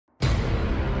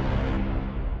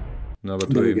No,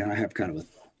 but But we again, I have kind of a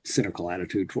cynical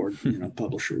attitude toward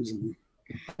publishers. And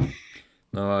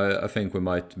no, I think we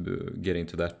might get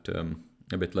into that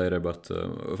a bit later. But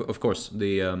of course,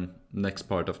 the next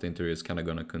part of the interview is kind of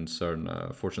going to concern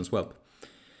Fortune's Whelp.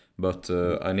 But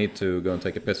I need to go and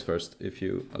take a piss first, if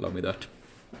you allow me that.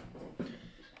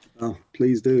 oh,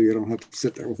 please do. You don't have to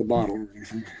sit there with a bottle or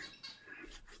anything.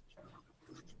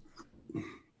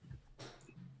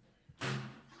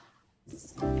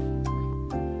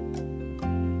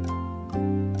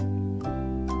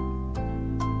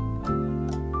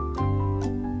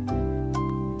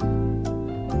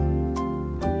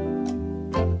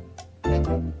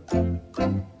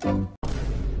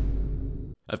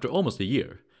 After almost a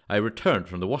year, I returned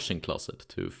from the washing closet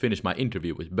to finish my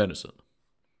interview with Benerson.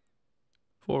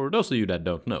 For those of you that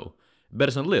don't know,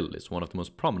 Benerson Little is one of the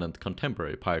most prominent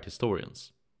contemporary pirate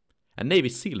historians. A Navy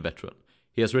SEAL veteran,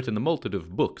 he has written a multitude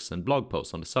of books and blog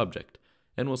posts on the subject,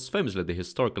 and was famously the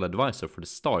historical advisor for the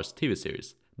Starz TV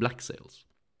series Black Sails.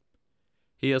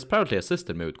 He has proudly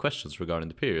assisted me with questions regarding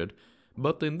the period,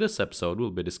 but in this episode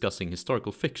we'll be discussing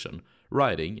historical fiction,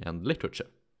 writing, and literature.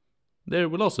 There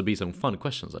will also be some fun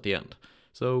questions at the end,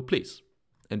 so please,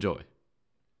 enjoy.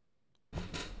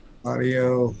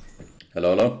 Audio.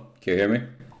 Hello, hello. Can you hear me?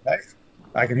 Hey,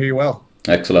 I can hear you well.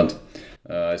 Excellent.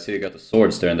 I see you got the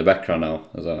swords there in the background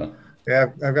now.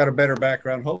 Yeah, I've got a better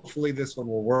background. Hopefully this one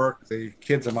will work. The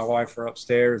kids and my wife are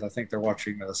upstairs. I think they're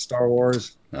watching Star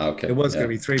Wars. Okay. It was going to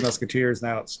be Three Musketeers.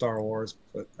 Now it's Star Wars,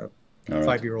 but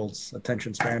Right. 5-year-old's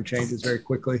attention span changes very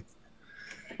quickly.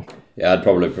 Yeah, I'd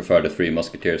probably prefer the Three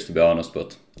Musketeers, to be honest,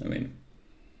 but I mean...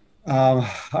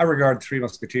 I regard Three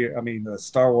Musketeers, the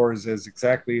Star Wars is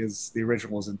exactly as the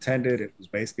original was intended. It was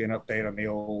basically an update on the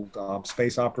old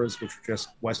space operas, which were just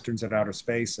westerns in outer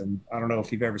space. And I don't know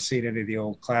if you've ever seen any of the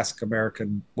old classic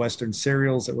American western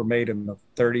serials that were made in the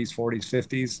 30s, 40s,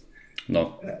 50s.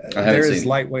 No, I haven't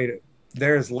seen.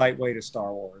 There is lightweight of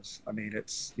Star Wars. I mean,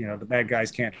 it's, the bad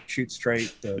guys can't shoot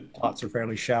straight. The plots are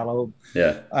fairly shallow.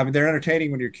 Yeah. I mean, they're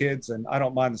entertaining when you're kids, and I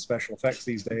don't mind the special effects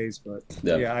these days. But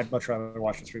Yeah. I'd much rather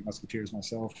watch the Three Musketeers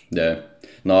myself. Yeah.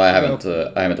 No, I haven't.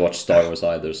 I haven't watched Star Wars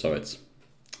either, so it's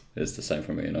the same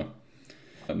for me.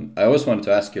 I always wanted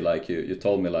to ask you, like you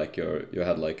told me, like you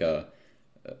had like a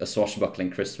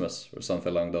swashbuckling Christmas or something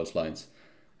along those lines.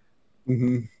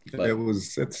 Mm-hmm.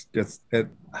 Like,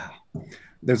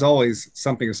 there's always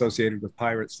something associated with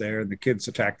pirates there, and the kids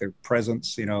attack their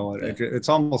presents. It's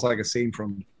almost like a scene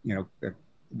from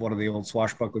one of the old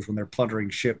swashbucklers when they're plundering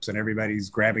ships and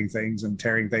everybody's grabbing things and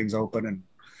tearing things open.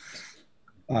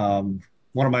 And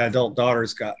one of my adult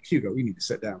daughters got Hugo. You need to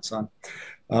sit down, son.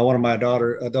 One of my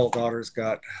adult daughters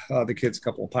got the kids a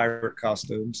couple of pirate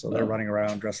costumes, so they're running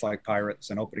around dressed like pirates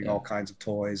and opening all kinds of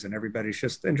toys, and everybody's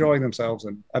just enjoying themselves.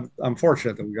 And I'm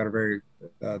fortunate that we've got a very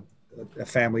a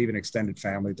family, even extended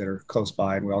family, that are close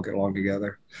by, and we all get along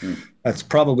together. That's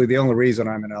probably the only reason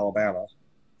I'm in Alabama.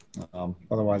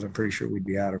 Otherwise, I'm pretty sure we'd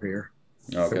be out of here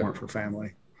if it weren't for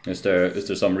family. Is there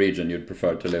some region you'd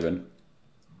prefer to live in?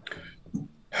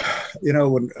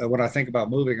 When I think about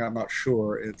moving, I'm not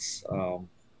sure. It's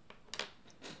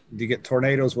you get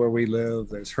tornadoes where we live.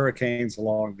 There's hurricanes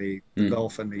along the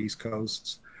Gulf and the East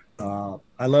Coasts. I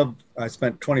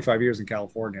spent 25 years in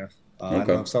California. I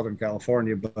love Southern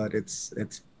California, but it's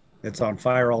on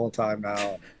fire all the time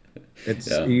now.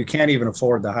 You can't even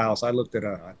afford the house. I looked at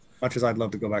much as I'd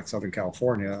love to go back to Southern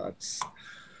California,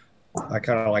 I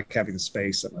kind of like having the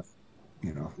space and a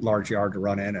large yard to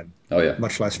run in and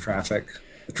much less traffic.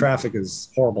 The traffic is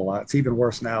horrible. It's even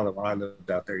worse now than when I lived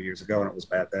out there years ago, and it was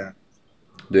bad then.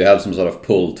 Do you have some sort of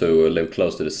pull to live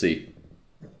close to the sea?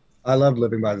 I love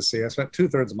living by the sea. I spent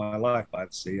 2/3 of my life by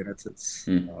the sea, and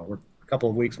we're couple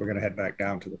of weeks we're going to head back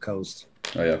down to the coast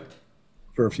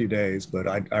for a few days, but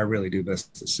I really do miss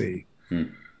the sea.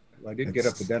 I did get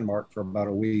up to Denmark for about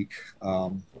a week.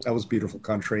 That was beautiful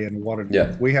country, and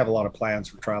we have a lot of plans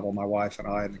for travel, my wife and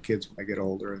I and the kids, when they get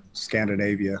older, and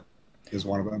Scandinavia is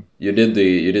one of them. You did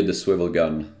the swivel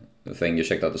gun thing. You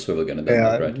checked out the swivel gun in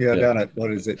Denmark, right? Yeah, down at,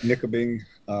 what is it, Nykøbing,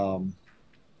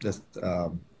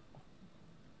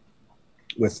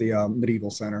 with the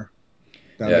medieval center.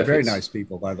 They're very nice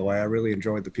people, by the way. I really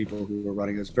enjoyed the people who were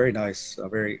running. It was very nice,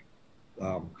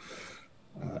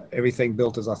 everything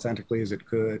built as authentically as it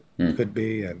could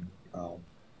be, and a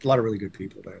lot of really good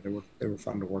people there. They were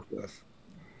fun to work with.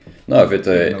 No, if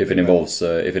it involves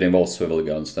swivel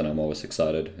guns, then I'm always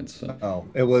excited.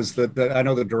 It was I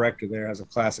know the director there has a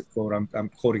classic quote. I'm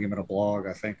quoting him in a blog,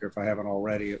 I think, or if I haven't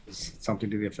already, it was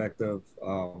something to the effect of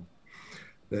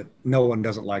that no one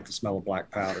doesn't like the smell of black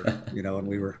powder, and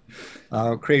we were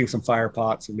creating some fire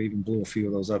pots, and we even blew a few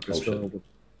of those up, just filled with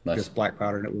Nice. just black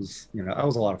powder, and it was, that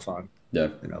was a lot of fun. Yeah.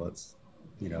 It's,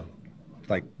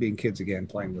 like being kids again,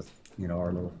 playing with,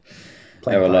 our little Yeah,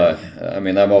 playing well, time. I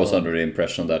mean, I'm always under the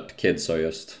impression that kids are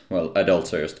just, well,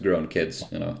 adults are just grown kids,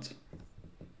 you know.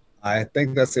 I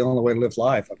think that's the only way to live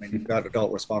life. I mean, you've got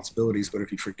adult responsibilities, but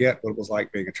if you forget what it was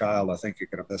like being a child, I think you're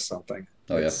going to miss something.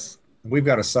 Oh, yeah. We've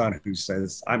got a son who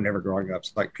says, I'm never growing up.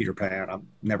 It's like Peter Pan. I'm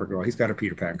never growing. He's got a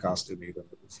Peter Pan costume even.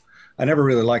 I never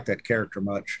really liked that character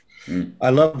much.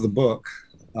 I love the book.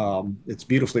 It's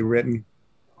beautifully written.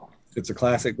 It's a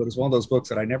classic, but it's one of those books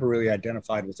that I never really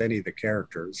identified with any of the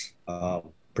characters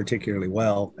particularly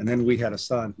well. And then we had a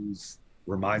son who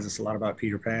reminds us a lot about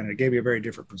Peter Pan, and it gave me a very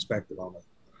different perspective on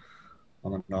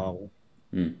the novel.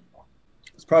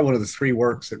 It's probably one of the three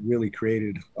works that really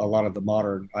created a lot of the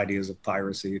modern ideas of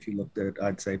piracy. If you looked at,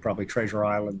 I'd say probably Treasure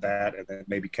Island, that, and then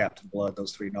maybe Captain Blood,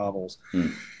 those three novels.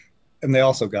 And they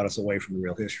also got us away from the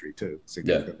real history too,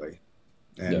 significantly.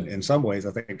 And in some ways,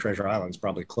 I think Treasure Island is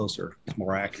probably closer,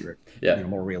 more accurate,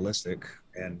 more realistic.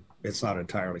 And it's not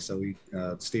entirely so.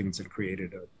 Stevenson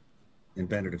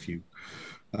invented a few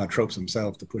tropes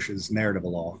himself to push his narrative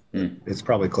along. It's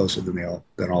probably closer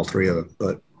than all three of them.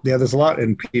 But yeah, there's a lot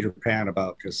in Peter Pan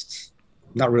about just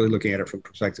not really looking at it from the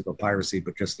perspective of piracy,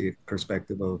 but just the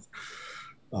perspective of,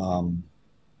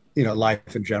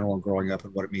 life in general and growing up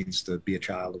and what it means to be a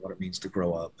child and what it means to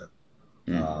grow up.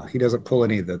 And he doesn't pull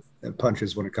any of the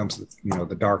punches when it comes to,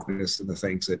 the darkness and the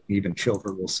things that even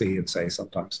children will see and say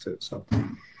sometimes too. So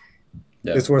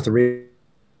it's worth a read.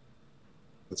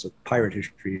 It's a pirate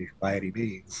history by any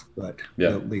means, but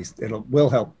at least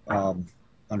will help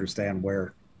understand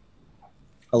where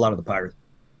a lot of the pirates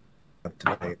of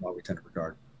today and why we tend to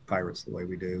regard pirates the way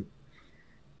we do.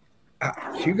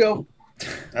 Hugo,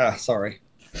 sorry,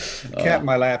 the cat in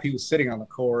my lap. He was sitting on the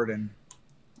cord and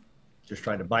just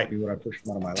tried to bite me when I pushed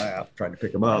him out of my lap, trying to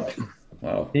pick him up.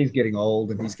 Wow. He's getting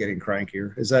old and he's getting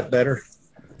crankier. Is that better?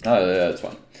 Oh, yeah, that's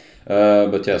fine.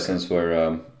 But yeah, since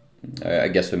we're, I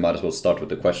guess we might as well start with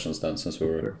the questions then, since we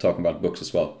were talking about books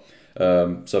as well.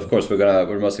 So of course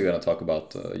we're mostly gonna talk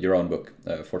about your own book,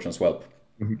 Fortune's Whelp.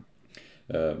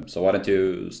 So why don't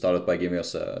you start out by giving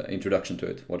us an introduction to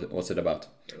it? What's it about?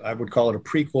 I would call it a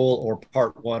prequel or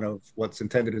part one of what's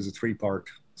intended as a three-part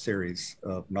series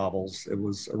of novels. It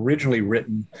was originally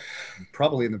written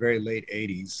probably in the very late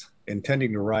 80s,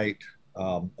 intending to write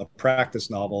a practice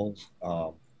novel,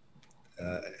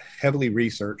 heavily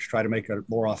researched, try to make a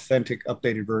more authentic,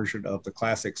 updated version of the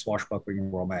classic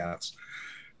swashbuckling romance.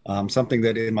 Something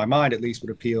that in my mind at least would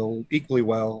appeal equally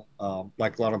well,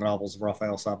 like a lot of the novels of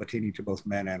Raphael Sabatini, to both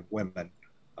men and women.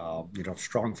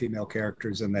 Strong female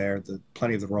characters in there,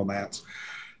 plenty of the romance.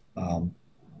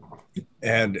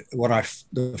 And when I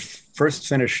first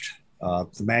finished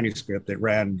the manuscript,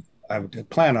 I had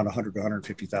planned on 100 to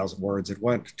 150,000 words. It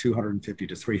went 250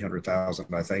 to 300,000,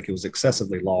 I think. It was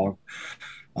excessively long.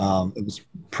 It was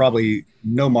probably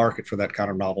no market for that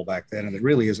kind of novel back then, and there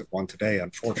really isn't one today,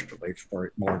 unfortunately,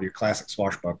 for more of your classic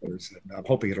swashbucklers. And I'm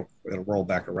hoping it'll roll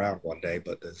back around one day,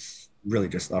 but there's really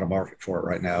just not a market for it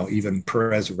right now. Even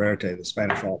Perez Reverte, the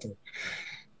Spanish author,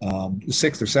 the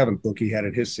sixth or seventh book he had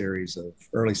in his series of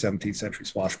early 17th century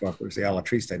swashbucklers, the Ala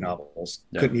Triste novels,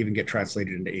 couldn't even get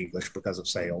translated into English because of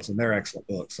sales, and they're excellent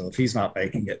books. So if he's not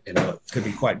making it, it could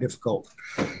be quite difficult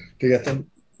to get them.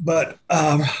 But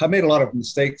I made a lot of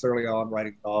mistakes early on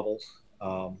writing novels.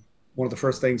 One of the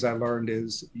first things I learned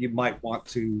is you might want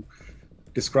to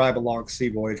describe a long sea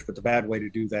voyage, but the bad way to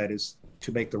do that is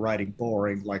to make the writing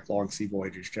boring, like long sea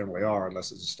voyages generally are,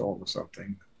 unless it's a storm or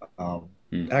something.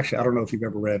 Actually, I don't know if you've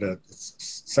ever read a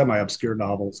semi-obscure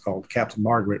novel. It's called Captain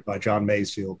Margaret by John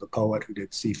Masefield, the poet who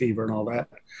did Sea Fever and all that.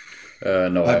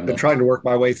 No, I've been trying to work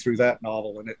my way through that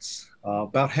novel, and it's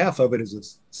about half of it is a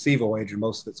sea voyage and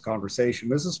most of it's conversation.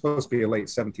 This is supposed to be a late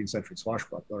 17th century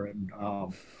swashbuckler,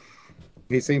 and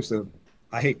he seems to,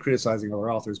 I hate criticizing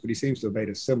other authors, but he seems to have made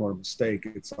a similar mistake.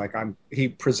 It's like he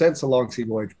presents a long sea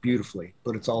voyage beautifully,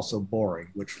 but it's also boring,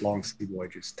 which long sea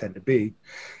voyages tend to be.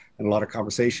 And a lot of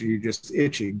conversation, you're just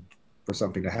itching for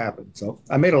something to happen. So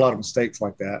I made a lot of mistakes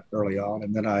like that early on,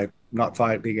 and then I not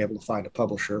being able to find a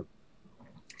publisher.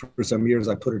 For some years,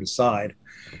 I put it aside.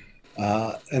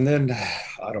 And then,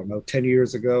 I don't know, 10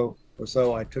 years ago or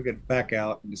so, I took it back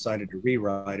out and decided to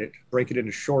rewrite it, break it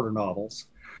into shorter novels,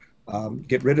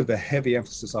 get rid of the heavy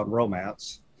emphasis on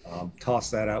romance, toss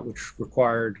that out, which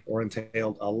required or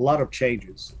entailed a lot of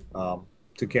changes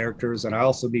to characters. And I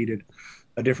also needed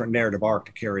a different narrative arc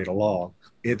to carry it along.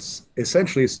 It's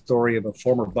essentially a story of a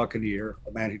former buccaneer,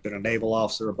 a man who'd been a naval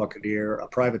officer, a buccaneer, a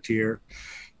privateer.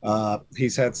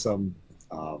 He's had some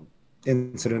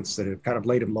incidents that have kind of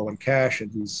laid him low in cash,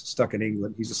 and he's stuck in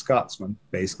England. He's a Scotsman,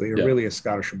 basically, or Yeah. really a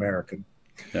Scottish American.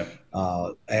 Yeah.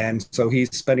 And so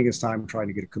he's spending his time trying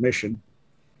to get a commission.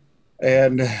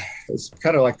 And it's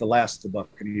kind of like the last of the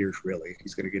Buccaneers, really.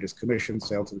 He's going to get his commission,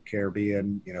 sail to the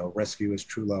Caribbean, rescue his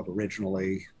true love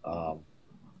originally,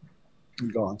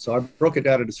 and go on. So I broke it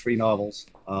down into 3 novels.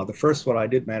 The first one I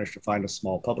did manage to find a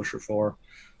small publisher for.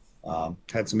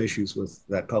 Had some issues with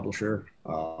that publisher.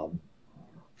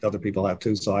 Other people have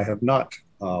too. So I have not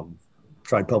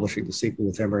tried publishing the sequel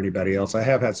with him or anybody else. I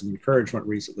have had some encouragement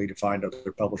recently to find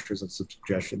other publishers and some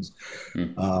suggestions.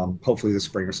 Hopefully this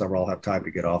spring or summer I'll have time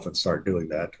to get off and start doing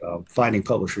that. Finding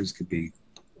publishers could be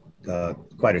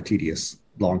quite a tedious,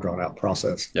 long drawn out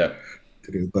process to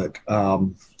do. But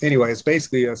anyway, it's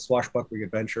basically a swashbuckling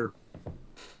adventure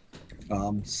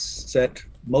set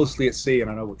mostly at sea. And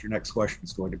I know what your next question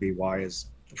is going to be. Why is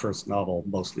the first novel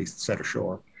mostly set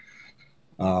ashore?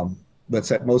 But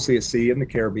set mostly at sea in the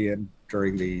Caribbean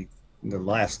during the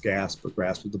last gasp of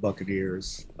the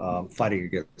Buccaneers, fighting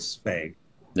against Spain,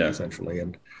 essentially.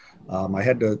 And I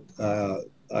had to,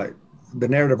 the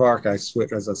narrative arc, I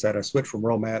switched from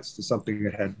romance to something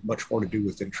that had much more to do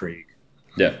with intrigue.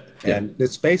 And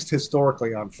it's based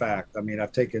historically on fact. I mean,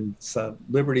 I've taken some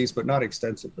liberties, but not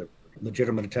extensive, but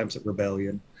legitimate attempts at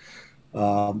rebellion.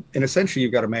 And essentially,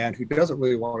 you've got a man who doesn't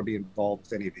really want to be involved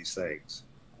with any of these things.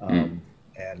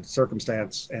 And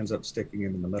circumstance ends up sticking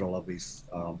him in the middle of these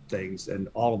things, and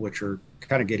all of which are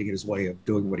kind of getting in his way of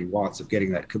doing what he wants, of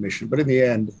getting that commission. But in the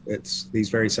end, it's these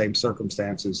very same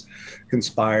circumstances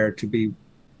conspire to be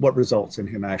what results in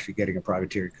him actually getting a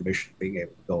privateering commission, being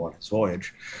able to go on his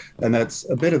voyage. And that's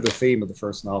a bit of the theme of the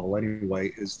first novel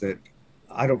anyway, is that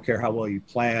I don't care how well you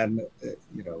plan,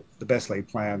 the best laid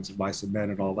plans of mice and men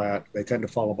and all that, they tend to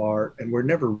fall apart. And we're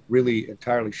never really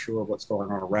entirely sure what's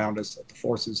going on around us, the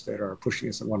forces that are pushing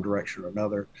us in one direction or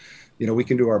another. We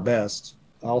can do our best.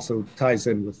 Also ties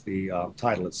in with the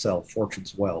title itself,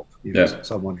 Fortune's Whelp.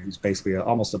 Someone who's basically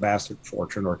almost a bastard of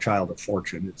fortune or a child of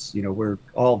fortune. It's, we're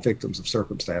all victims of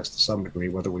circumstance to some degree,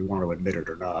 whether we want to admit it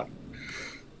or not.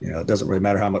 It doesn't really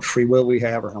matter how much free will we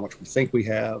have or how much we think we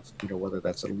have, whether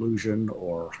that's an illusion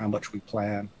or how much we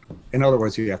plan. In other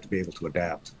words, you have to be able to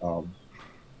adapt.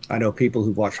 I know people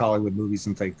who watch Hollywood movies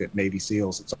and think that Navy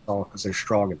SEALs, it's all because they're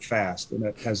strong and fast, and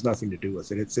that has nothing to do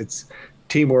with it. It's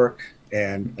teamwork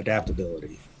and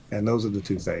adaptability. And those are the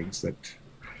 2 things that,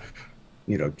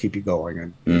 keep you going.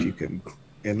 And if you can,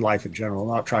 in life in general,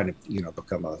 I'm not trying to,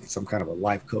 become some kind of a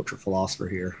life coach or philosopher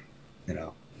here,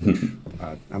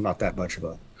 I'm not that much of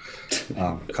a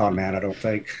con man, I don't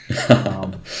think.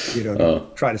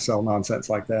 Try to sell nonsense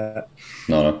like that.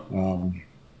 No.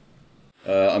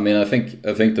 I mean, I think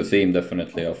the theme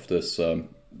definitely of this sort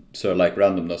of like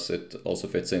randomness, it also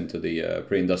fits into the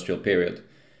pre-industrial period,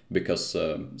 because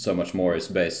so much more is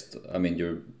based. I mean,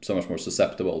 you're so much more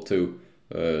susceptible to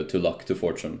luck, to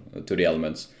fortune, to the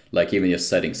elements. Like even just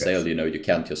setting sail, you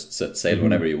can't just set sail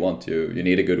whenever you want. You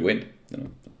need a good wind.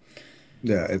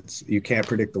 Yeah, you can't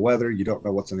predict the weather. You don't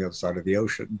know what's on the other side of the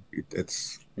ocean.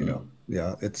 It's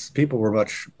it's people were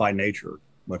by nature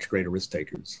much greater risk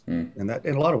takers, and that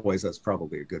in a lot of ways that's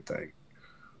probably a good thing.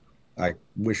 I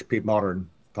wish modern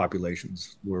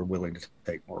populations were willing to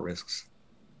take more risks.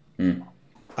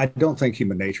 I don't think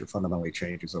human nature fundamentally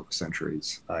changes over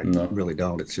centuries. I really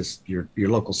don't. It's just your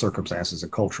local circumstances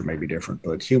and culture may be different,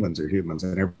 but humans are humans,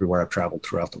 and everywhere I've traveled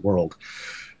throughout the world,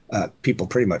 people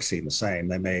pretty much seem the same.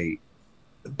 They may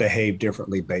behave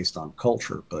differently based on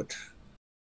culture, but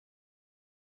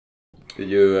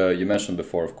you mentioned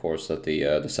before, of course, that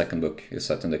the second book is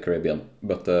set in the Caribbean,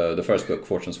 but the first book,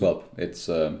 Fortune's Whelp, it's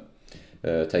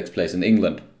takes place in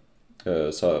England.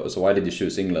 So why did you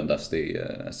choose England as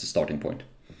the starting point?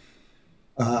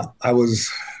 I was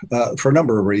for a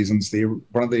number of reasons.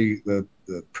 One of the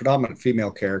predominant female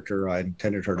character, I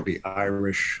intended her to be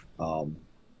Irish, so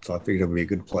I figured it would be a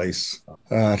good place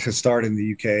to start in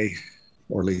the UK.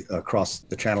 Or across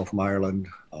the channel from Ireland.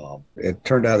 It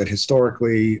turned out that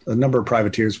historically, a number of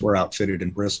privateers were outfitted in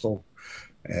Bristol,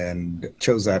 and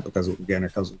chose that because it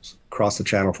was across the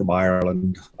channel from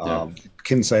Ireland.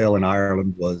 Kinsale in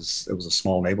Ireland was a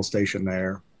small naval station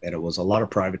there, and it was a lot of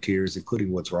privateers,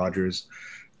 including Woodes Rogers,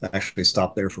 that actually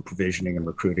stopped there for provisioning and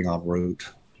recruiting en route.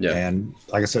 And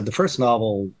like I said, the first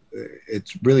novel,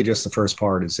 it's really just the first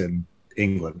part is in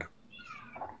England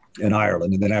and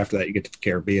Ireland, and then after that you get to the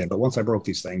Caribbean. But once I broke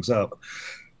these things up,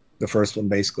 the first one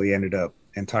basically ended up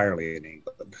entirely in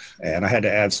England, and I had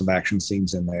to add some action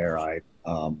scenes in there. I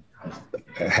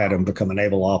had him become a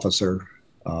naval officer,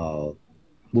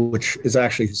 which is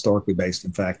actually historically based.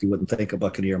 In fact, you wouldn't think a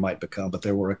buccaneer might become, but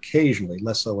there were occasionally,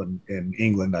 less so in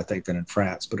England, I think, than in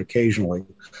France, but occasionally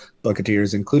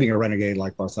buccaneers, including a renegade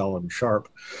like Bartholomew Sharp,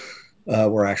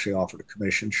 were actually offered a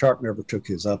commission. Sharp never took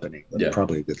his up in England,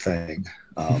 probably a good thing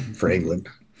for England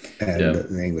and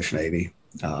the English Navy.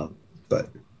 But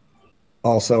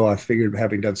also, I figured,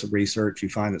 having done some research, you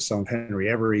find that some of Henry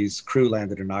Every's crew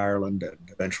landed in Ireland, and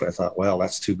eventually I thought, well,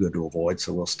 that's too good to avoid,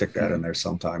 so we'll stick that in there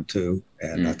sometime too.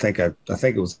 And I think it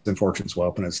was in Fortune's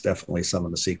Whelp, and it's definitely some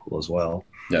in the sequel as well.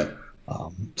 Yeah.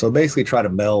 So basically, try to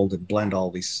meld and blend all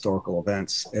these historical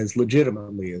events as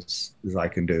legitimately as I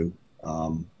can do.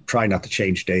 Try not to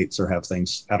change dates or have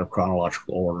things out of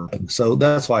chronological order. And so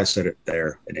that's why I said it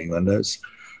there in England. There's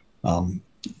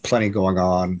plenty going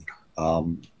on.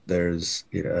 There's,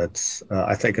 it's,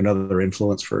 I think another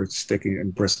influence for sticking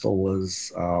in Bristol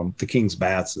was the King's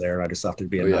Baths there. I just thought there'd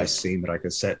be a nice scene that I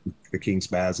could set in the King's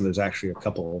Baths. And there's actually a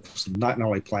couple of some, not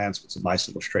only plans, but some nice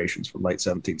illustrations from late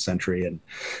 17th century. And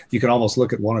you can almost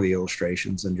look at one of the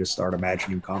illustrations and just start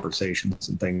imagining conversations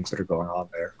and things that are going on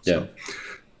there. Yeah.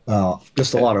 So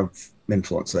just a lot of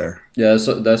influence there. Yeah,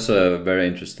 so that's a very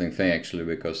interesting thing, actually,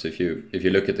 because if you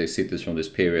look at the cities from this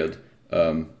period,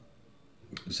 once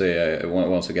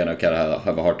again, I kind of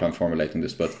have a hard time formulating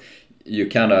this, but you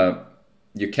can't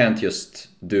just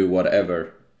do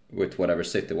whatever with whatever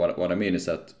city. What I mean is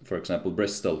that, for example,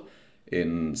 Bristol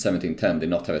in 1710 did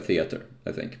not have a theater,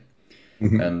 I think.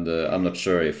 Mm-hmm. And I'm not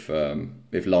sure if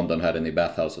London had any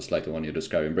bathhouses like the one you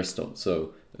described in Bristol.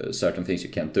 So certain things you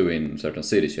can't do in certain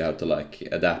cities, you have to like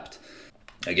adapt.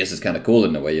 I guess it's kind of cool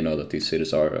in a way, that these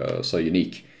cities are so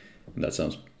unique in that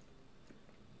sense.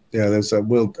 Yeah,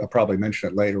 I'll probably mention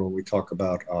it later when we talk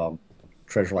about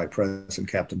Treasure Light Press and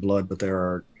Captain Blood, but there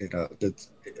are,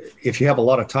 if you have a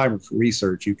lot of time for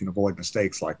research, you can avoid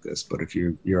mistakes like this. But if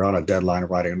you're on a deadline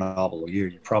of writing a novel a year,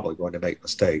 you're probably going to make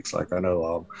mistakes. Like I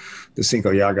know the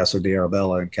Cinco Llagas or de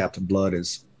Arabella and Captain Blood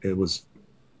it was,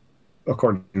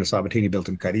 according to Sabatini, built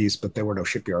in Cadiz, but there were no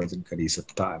shipyards in Cadiz at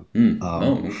the time.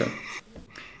 Okay.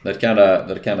 That kind of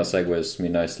segues me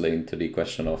nicely into the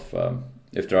question of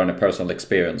if there are any personal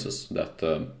experiences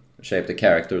that shape the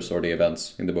characters or the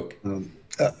events in the book.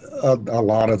 A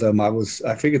lot of them.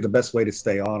 I figured the best way to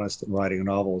stay honest in writing a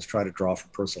novel is try to draw from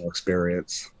personal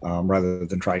experience rather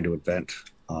than trying to invent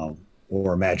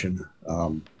or imagine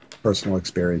personal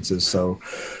experiences. So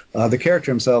the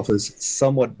character himself is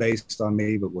somewhat based on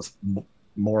me, but with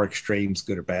more extremes,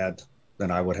 good or bad,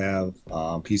 than I would have.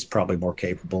 He's probably more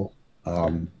capable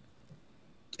in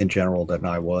general than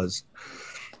I was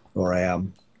or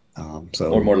am.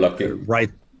 Or more lucky. Right.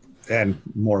 And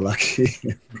more lucky,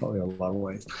 probably in a lot of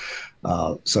ways.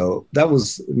 So that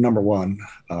was number one.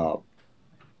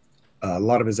 A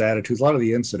lot of his attitudes, a lot of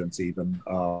the incidents even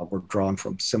were drawn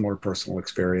from similar personal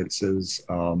experiences.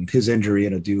 His injury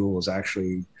in a duel was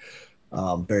actually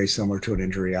very similar to an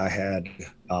injury I had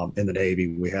in the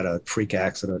Navy. We had a freak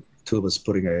accident, two of us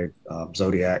putting a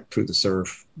Zodiac through the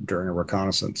surf during a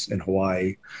reconnaissance in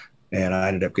Hawaii. And I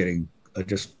ended up getting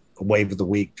just a wave of the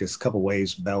week, just a couple of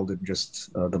waves melded,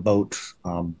 just the boat.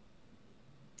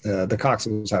 The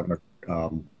coxswain was having a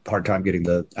hard time getting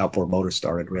the outboard motor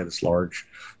started. We had this large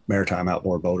maritime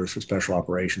outboard motors for special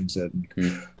operations. And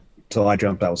so I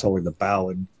jumped, I was holding the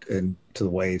bow into the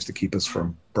waves to keep us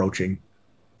from broaching,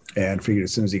 and figured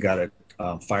as soon as he got it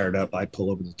fired up, I'd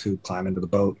pull over the tube, climb into the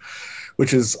boat,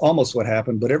 which is almost what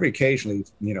happened. But every occasionally,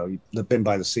 you've been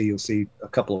by the sea, you'll see a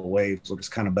couple of waves will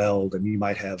just kind of meld, and you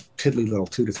might have tiddly little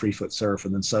 2 to 3 foot surf,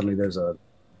 and then suddenly there's a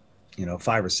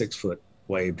 5 or 6 foot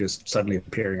wave just suddenly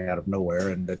appearing out of nowhere,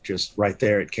 and that just right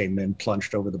there it came in,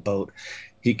 plunged over the boat.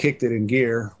 He kicked it in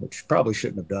gear, which probably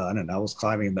shouldn't have done, and I was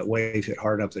climbing, and that wave hit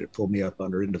hard enough that it pulled me up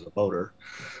under into the motor.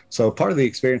 So part of the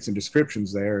experience and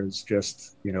descriptions there is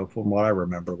just, from what I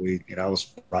remember, I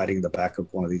was riding the back of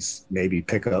one of these Navy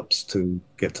pickups to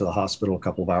get to the hospital a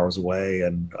couple of hours away,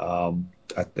 and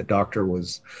the doctor it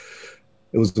was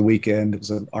the weekend, it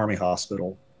was an Army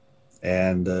hospital,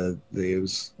 and there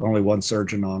was only one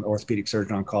orthopedic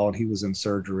surgeon on call, and he was in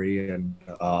surgery, and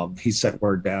he sent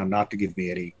word down not to give me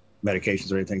any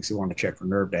medications or anything, because he wanted to check for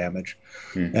nerve damage.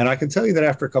 And I can tell you that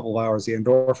after a couple of hours, the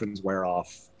endorphins wear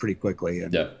off pretty quickly.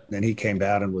 And then he came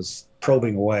down and was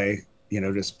probing away,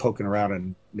 just poking around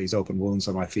in these open wounds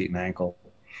on my feet and ankle.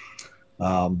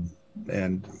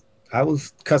 And I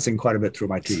was cussing quite a bit through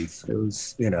my teeth. It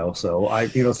was, so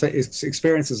it's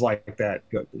experiences like that,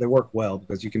 they work well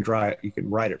because you can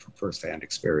write it from firsthand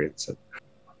experience.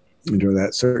 And during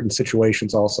that, certain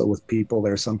situations also with people,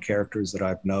 there are some characters that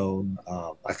I've known.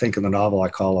 I think in the novel I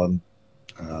call him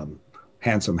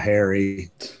Handsome Harry.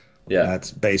 Yeah.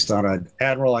 That's based on an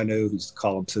admiral I knew who's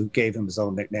called to gave him his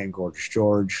own nickname, Gorgeous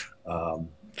George.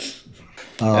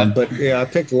 Yeah. But yeah, I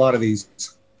picked a lot of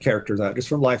these characters out just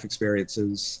from life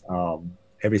experiences,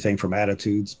 everything from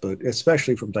attitudes, but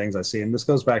especially from things I see. And this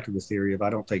goes back to the theory of I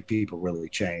don't think people really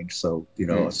change. So,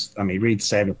 I mean, read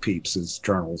Samuel Pepys's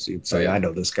journals. You'd Oh say, yeah. I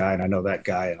know this guy and I know that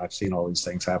guy, and I've seen all these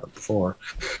things happen before.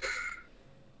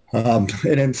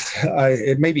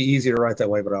 It may be easier to write that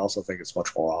way, but I also think it's much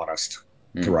more honest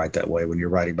to write that way when you're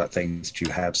writing about things that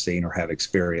you have seen or have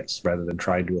experienced, rather than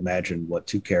trying to imagine what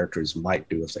two characters might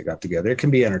do if they got together. It can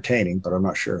be entertaining, but I'm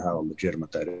not sure how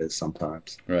legitimate that is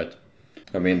sometimes. Right.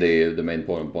 I mean, the main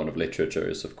point of literature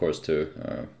is, of course,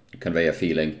 to convey a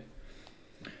feeling.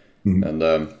 And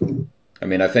I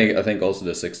mean, I think also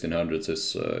the 1600s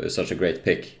is such a great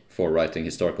pick for writing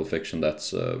historical fiction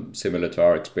that's similar to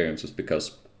our experiences,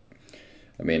 because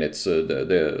I mean, it's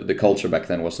the culture back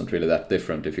then wasn't really that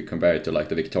different if you compare it to like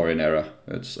the Victorian era.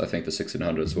 I think the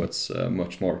 1600s was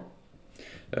much more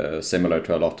similar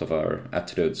to a lot of our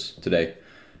attitudes today.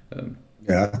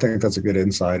 Yeah, I think that's a good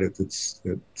insight.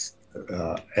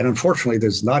 And unfortunately,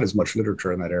 there's not as much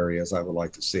literature in that area as I would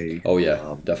like to see. Oh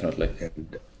yeah, definitely.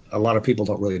 And a lot of people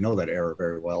don't really know that era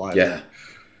very well either, Yeah,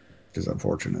 which is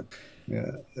unfortunate.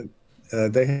 Yeah,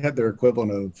 they had their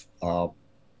equivalent of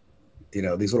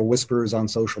these little whispers on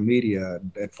social media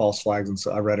and false flags. And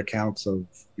so I read accounts of,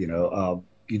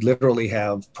 you'd literally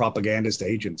have propagandist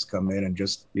agents come in and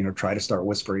just, try to start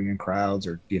whispering in crowds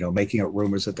or, making up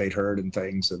rumors that they'd heard and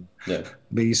things. And yeah.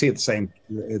 but you see it the same.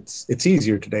 It's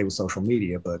easier today with social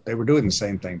media, but they were doing the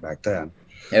same thing back then.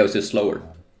 Yeah, it was just slower.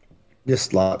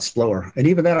 Just a lot slower. And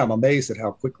even then, I'm amazed at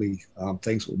how quickly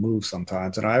things will move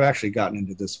sometimes. And I've actually gotten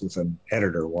into this with an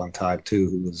editor one time too,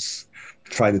 who was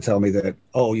trying to tell me that,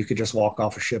 oh, you could just walk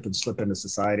off a ship and slip into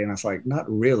society. And I was like, not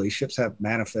really. Ships have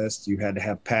manifests. You had to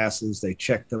have passes. They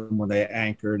checked them when they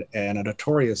anchored. And a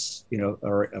notorious,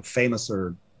 or a famous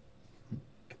or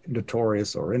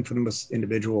notorious or infamous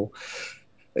individual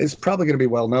is probably going to be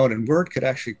well known. And word could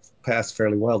actually pass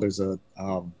fairly well. There's a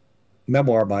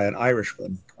memoir by an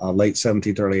Irishman, late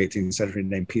 17th, early 18th century,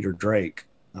 named Peter Drake.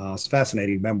 It's a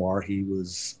fascinating memoir. He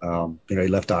was, he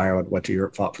left Ireland, went to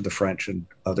Europe, fought for the French and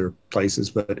other places,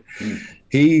 but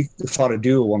he fought a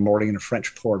duel one morning in a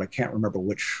French port. I can't remember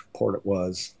which port it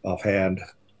was offhand.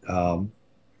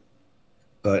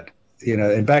 But,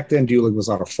 and back then dueling was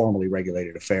not a formally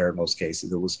regulated affair in most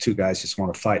cases. It was two guys just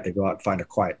want to fight. They go out and find a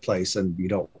quiet place, and you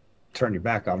don't turn your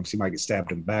back on them. So you might get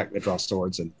stabbed in the back. They draw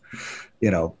swords and,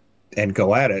 and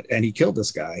go at it. And he killed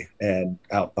this guy and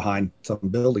out behind some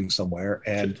building somewhere.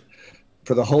 And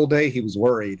for the whole day, he was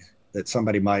worried that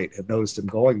somebody might have noticed him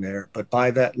going there. But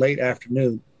by that late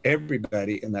afternoon,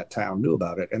 everybody in that town knew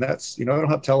about it. And that's, they don't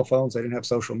have telephones. They didn't have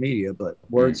social media, but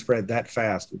word spread that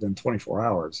fast within 24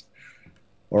 hours,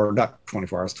 or not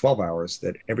 24 hours, 12 hours,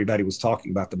 that everybody was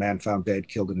talking about the man found dead,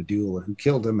 killed in a duel, and who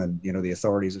killed him. And, the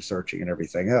authorities are searching and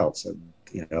everything else. And,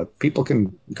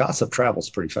 gossip travels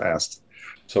pretty fast.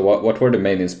 So what were the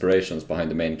main inspirations behind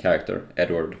the main character,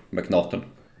 Edward McNaughton?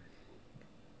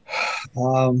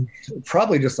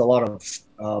 Probably just a lot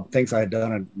of things I had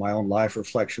done in my own life,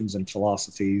 reflections and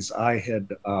philosophies. I had,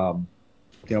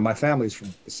 my family's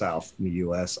from the South in the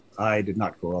U.S. I did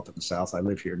not grow up in the South. I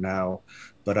live here now,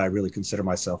 but I really consider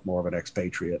myself more of an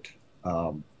expatriate.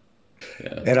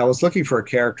 And I was looking for a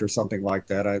character, something like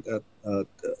that. A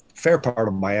fair part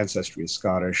of my ancestry is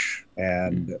Scottish,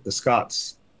 and the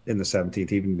Scots in the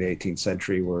 17th, even the 18th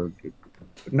century, were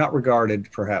not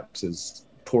regarded perhaps as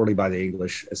poorly by the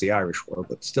English as the Irish were,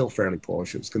 but still fairly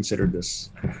Polish. It was considered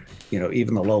this,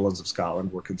 even the lowlands of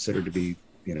Scotland were considered to be,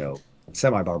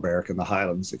 semi-barbaric, and the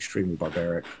Highlands extremely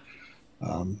barbaric.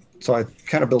 So I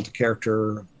kind of built a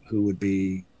character who would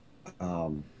be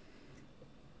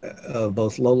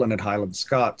both lowland and Highland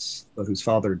Scots, but whose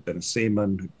father had been a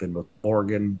seaman, who'd been with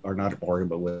Morgan, or not at Morgan,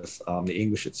 but with the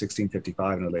English at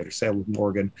 1655, and later sailed with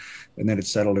Morgan, and then had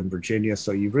settled in Virginia.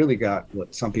 So you've really got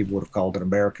what some people would have called an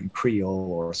American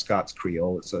Creole or a Scots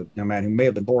Creole. It's a man who may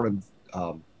have been born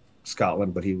in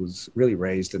Scotland, but he was really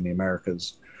raised in the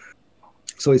Americas.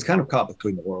 So he's kind of caught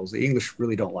between the worlds. The English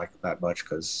really don't like him that much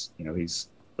because, he's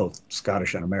both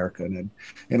Scottish and American. And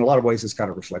in a lot of ways, it's kind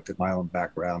of reflected my own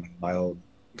background and my own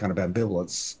kind of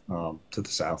ambivalence to the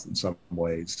South in some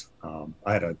ways.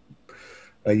 I had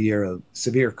a year of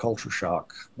severe culture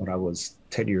shock when I was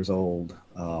 10 years old.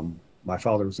 My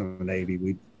father was in the Navy.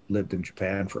 We lived in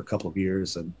Japan for a couple of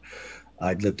years, and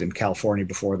I'd lived in California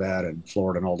before that, and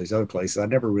Florida and all these other places. I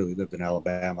never really lived in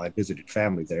Alabama. I visited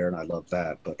family there, and I loved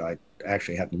that, but I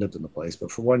actually hadn't lived in the place. But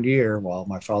for 1 year, while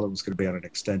my father was going to be on an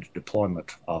extended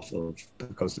deployment off of the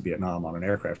coast of Vietnam on an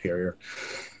aircraft carrier,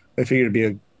 I figured it'd be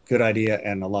a good idea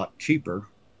and a lot cheaper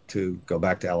to go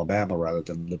back to Alabama rather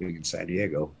than living in San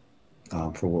Diego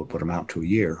for what would amount to a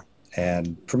year.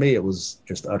 And for me, it was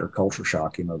just utter culture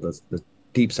shock. You know, the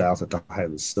Deep South at the height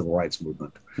of the civil rights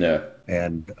movement. Yeah.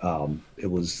 And it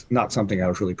was not something I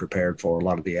was really prepared for. A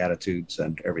lot of the attitudes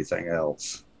and everything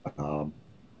else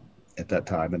at that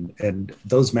time, and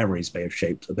those memories may have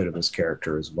shaped a bit of his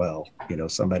character as well. You know,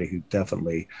 somebody who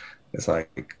definitely is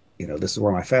like, you know, this is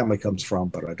where my family comes from,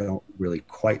 but I don't really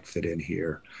quite fit in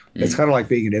here. It's kind of like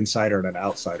being an insider and an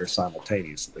outsider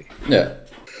simultaneously. Yeah.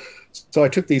 So I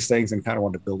took these things and kind of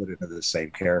wanted to build it into the same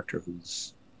character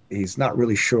he's not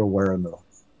really sure where in the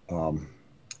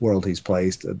world he's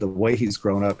placed. The way he's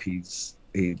grown up, he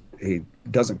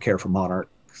doesn't care for monarchs.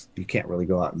 You can't really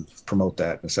go out and promote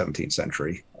that in the 17th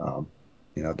century.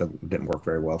 You know, it didn't work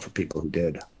very well for people who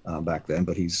did back then.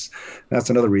 But that's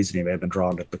another reason he may have been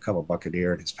drawn to become a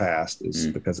buccaneer in his past, is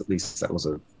because at least that was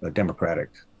a democratic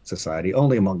society,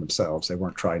 only among themselves. They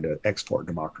weren't trying to export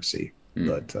democracy,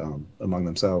 but among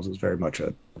themselves, it was very much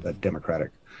a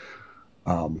democratic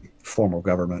formal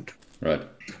government. Right.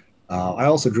 I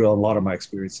also drew on a lot of my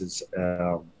experiences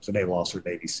as a naval officer,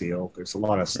 Navy SEAL. There's a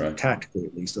lot of, tactically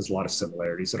at least, there's a lot of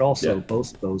similarities. And also,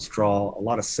 both of those draw a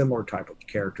lot of similar type of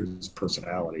characters and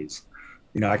personalities.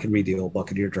 You know, I can read the old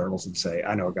Buccaneer journals and say,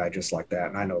 I know a guy just like that,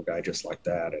 and I know a guy just like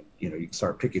that. And, you know, you can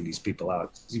start picking these people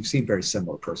out. You've seen very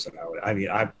similar personality. I mean,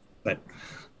 I met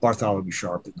Bartholomew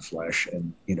Sharp in the flesh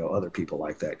and, you know, other people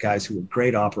like that. Guys who were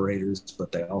great operators,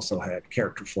 but they also had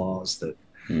character flaws that,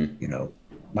 you know,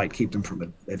 might keep them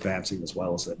from advancing as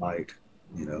well as they might,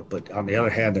 you know. But on the other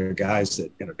hand, there are guys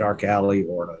that in a dark alley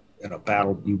or in a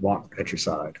battle you want at your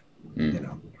side, you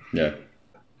know. Yeah.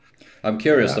 I'm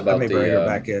curious about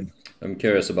back in. I'm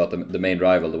curious about the main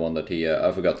rival, the one that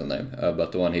I forgot the name,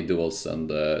 but the one he duels at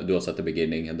the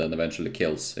beginning and then eventually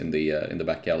kills in the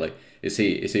back alley. Is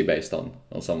he based on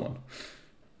someone?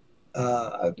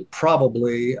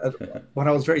 Probably. When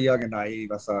I was very young and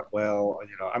naive, I thought, well,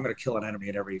 you know, I'm going to kill an enemy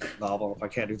in every novel. If I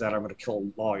can't do that, I'm going to kill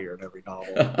a lawyer in every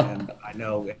novel. And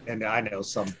I know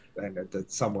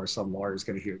somewhere some lawyer is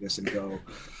going to hear this and go,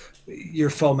 "You're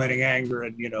fomenting anger,"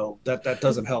 and you know that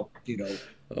doesn't help. You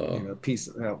know, peace,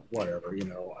 whatever. You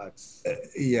know, a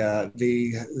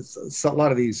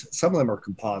lot of these. Some of them are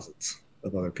composites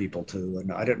of other people too,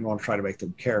 and I didn't want to try to make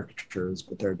them caricatures,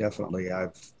 but they're definitely,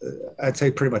 I'd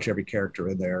say pretty much every character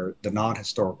in there, the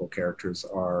non-historical characters,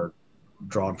 are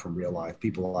drawn from real life,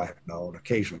 people I have known,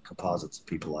 occasionally composites of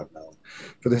people I've known.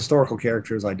 For the historical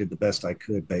characters, I did the best I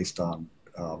could based on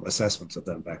assessments of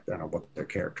them back then on what their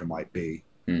character might be.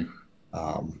 And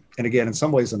again, in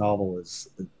some ways the novel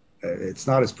it's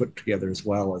not as put together as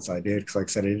well as I did, because like I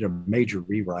said, I did a major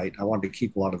rewrite. I wanted to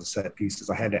keep a lot of the set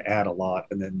pieces. I had to add a lot,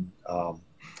 and then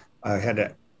I had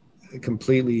to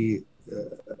completely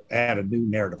add a new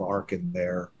narrative arc in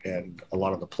there, and a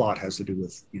lot of the plot has to do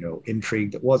with, you know,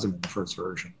 intrigue that wasn't in the first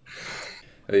version.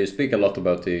 You speak a lot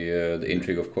about the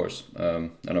intrigue, of course,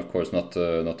 and of course not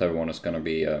everyone is going to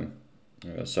be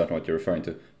certain what you're referring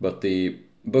to, but the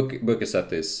book is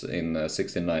set is in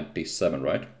 1697,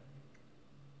 right?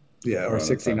 Yeah, or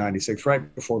 1696,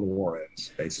 right before the war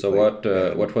ends, basically. So what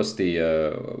was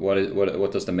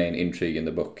what does the main intrigue in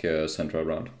the book center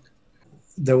around?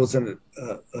 There was a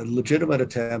legitimate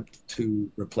attempt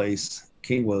to replace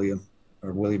King William,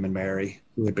 or William and Mary,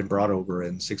 who had been brought over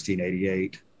in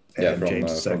 1688. And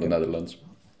from the Netherlands.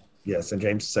 Yes, and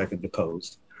James II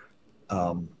deposed.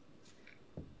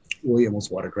 William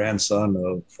was a grandson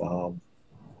of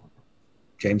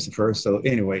James I. So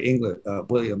anyway,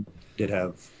 William did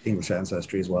have English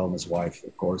ancestry as well, and his wife,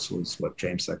 of course, was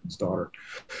James II's daughter.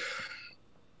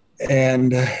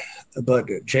 But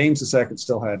James II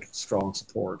still had strong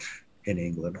support in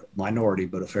England, minority,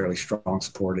 but a fairly strong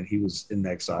support, and he was in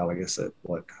exile, I guess, at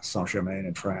Saint-Germain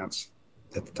in France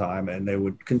at the time, and there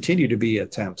would continue to be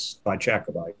attempts by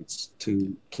Jacobites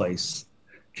to place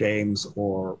James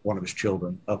or one of his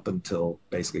children up until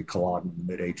basically Culloden in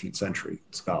the mid-18th century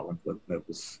in Scotland, but it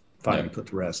was finally put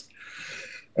to rest.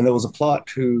 And there was a plot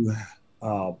to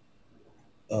a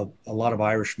lot of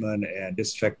Irishmen and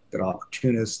disaffected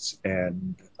opportunists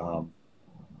and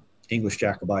English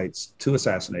Jacobites to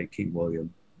assassinate King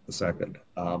William II.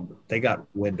 They got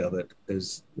wind of it.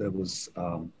 There was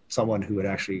someone who had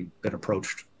actually been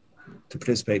approached to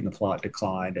participate in the plot,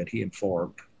 declined, and he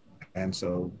informed. And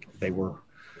so they were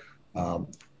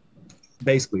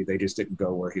basically, they just didn't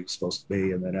go where he was supposed to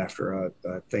be. And then after,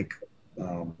 I think,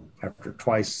 after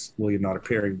twice William not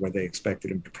appearing where they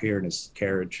expected him to appear in his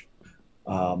carriage,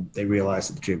 they realized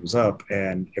that the jig was up,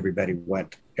 and everybody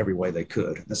went every way they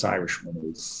could. This Irishman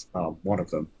was one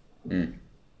of them,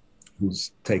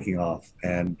 who's taking off.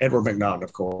 And Edward McNaughton,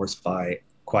 of course,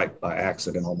 quite by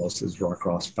accident almost, has run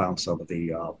across, found some of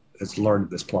the, has learned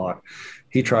this plot.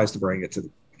 He tries to bring it to,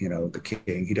 the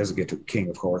king. He doesn't get to the king,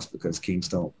 of course, because kings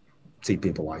don't see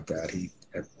people like that. He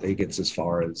gets as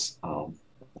far as,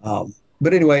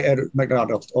 but anyway, Ed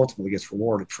McNaughton ultimately gets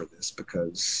rewarded for this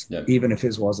because even if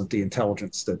his wasn't the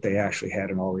intelligence that they actually had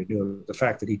and already knew, the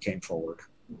fact that he came forward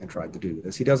and tried to do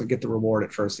this, he doesn't get the reward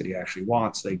at first that he actually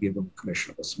wants. They give him a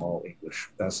commission of a small English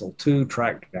vessel to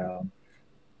track down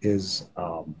his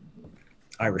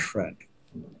Irish friend.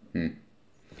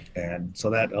 And so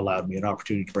that allowed me an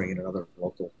opportunity to bring in another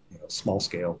local,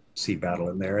 small-scale sea battle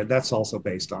in there. And that's also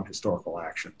based on historical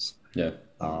actions. Yeah.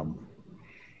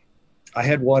 I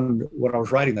had one, when I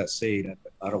was writing that scene, and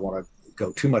I don't want to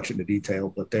go too much into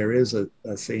detail, but there is a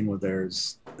scene where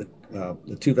there's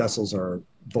the two vessels are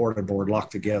board and board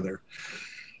locked together.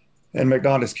 And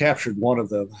McNaughton has captured one of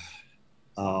them.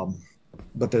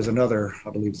 But there's another,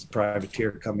 I believe it's a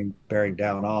privateer bearing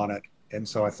down on it. And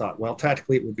so I thought, well,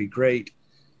 tactically, it would be great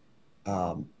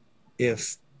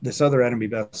if this other enemy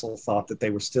vessel thought that they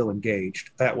were still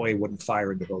engaged. That way it wouldn't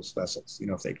fire into both vessels.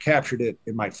 If they captured it,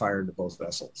 it might fire into both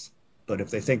vessels. But if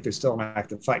they think there's still an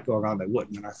active fight going on, they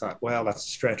wouldn't. And I thought, well, that's a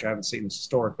stretch. I haven't seen this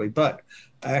historically. But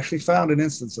I actually found an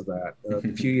instance of that a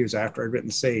few years after I'd written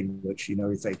the scene, which, you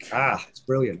think, it's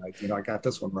brilliant. I got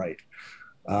this one right.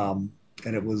 And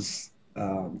it was...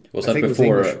 was that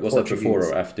before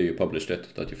or after you published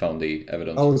it that you found the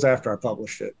evidence? Oh, it was after I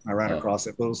published it. I ran across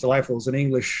it. But it was an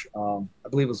English, I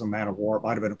believe it was a man of war. It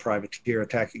might have been a privateer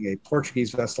attacking a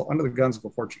Portuguese vessel under the guns of a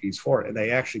Portuguese fort. And they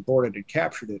actually boarded and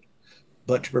captured it.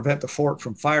 But to prevent the fort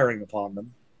from firing upon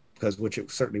them, which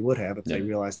it certainly would have if they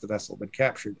realized the vessel had been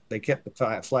captured, they kept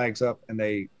the flags up and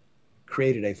they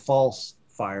created a false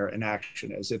fire in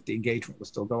action as if the engagement was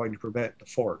still going to prevent the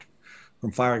fort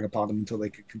from firing upon them until they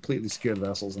could completely secure the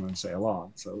vessels and then sail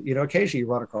on. So, occasionally you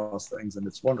run across things and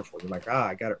it's wonderful. You're like,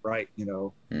 I got it right.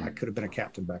 I could have been a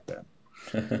captain back then.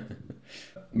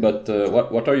 But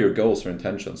what are your goals or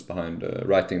intentions behind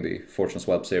writing the Fortune's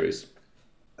Whelp series?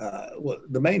 Well,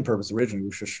 the main purpose originally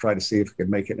was just try to see if we could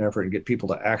make an effort and get people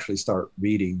to actually start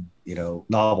reading,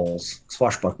 novels,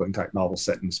 swashbuckling type novels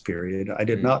set in this period. I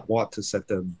did not want to set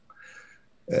them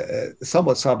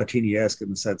somewhat Sabatini-esque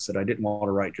in the sense that I didn't want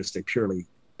to write just a purely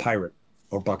pirate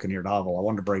or buccaneer novel. I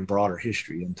wanted to bring broader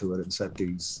history into it and set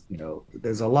these,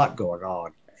 there's a lot going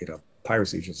on.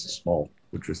 Piracy is just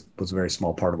was a very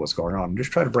small part of what's going on. And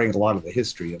just try to bring a lot of the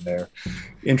history in there,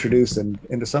 introduce and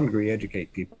to some degree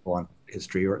educate people on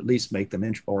history, or at least make them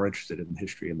more interested in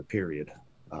history in the period.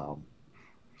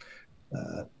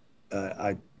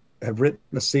 I have written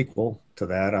a sequel to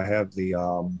that. I have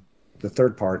the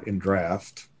third part in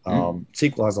draft.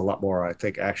 Sequel has a lot more, I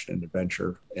think, action and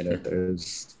adventure in it.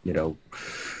 There's,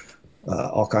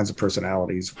 all kinds of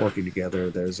personalities working together.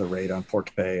 There's a raid on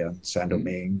Port Bay and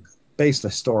Saint-Domingue, based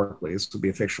historically. This would be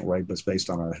a fictional raid, but it's based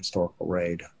on a historical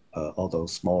raid, although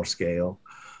smaller scale.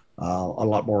 A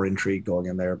lot more intrigue going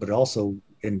in there, but also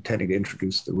intending to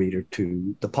introduce the reader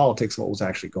to the politics of what was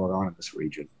actually going on in this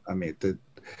region. I mean,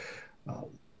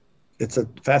 it's a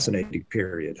fascinating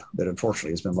period that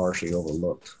unfortunately has been largely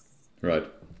overlooked. Right.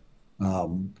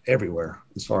 Everywhere,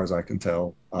 as far as I can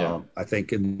tell. I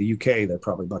think in the UK, they're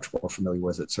probably much more familiar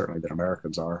with it, certainly, than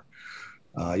Americans are.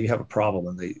 You have a problem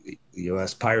in the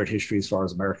U.S. Pirate history, as far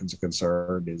as Americans are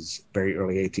concerned, is very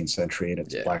early 18th century, and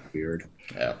it's Blackbeard.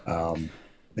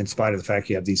 In spite of the fact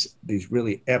you have these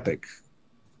really epic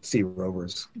sea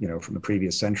rovers, from the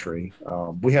previous century.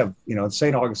 We have, in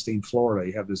St. Augustine, Florida,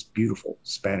 you have this beautiful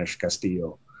Spanish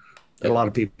Castillo that a lot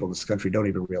of people in this country don't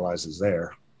even realize is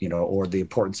there, or the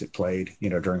importance it played,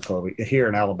 during colonial. Here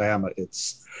in Alabama,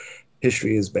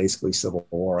 history is basically Civil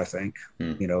War, I think,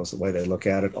 is the way they look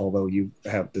at it. Although you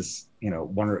have this, you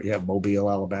have Mobile,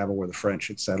 Alabama, where the French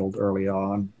had settled early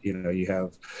on. You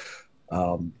have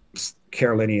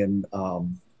Carolinian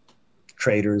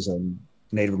traders and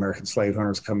Native American slave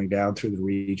hunters coming down through the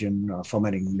region,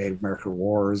 fomenting Native American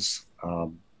wars.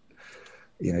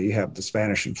 You have the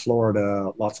Spanish in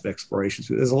Florida, lots of explorations.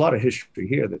 There's a lot of history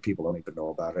here that people don't even know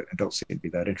about it and don't seem to be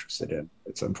that interested in.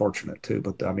 It's unfortunate too,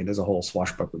 but I mean, there's a whole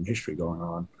swashbuckling history going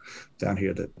on down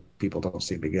here that people don't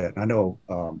seem to get. And I know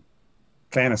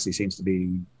fantasy seems to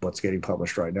be what's getting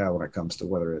published right now when it comes to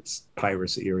whether it's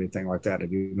piracy or anything like that. And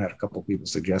you had a couple of people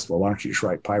suggest, well, why don't you just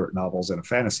write pirate novels in a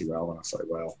fantasy realm? And I was like,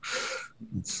 well,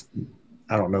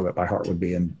 I don't know that my heart would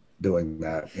be in doing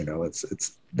that.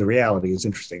 It's the reality is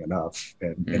interesting enough,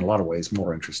 and in a lot of ways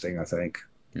more interesting, I think.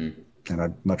 And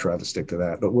I'd much rather stick to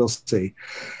that, but we'll see.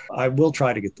 I will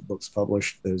try to get the books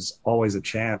published. There's always a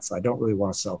chance. I don't really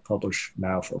want to self-publish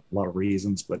now for a lot of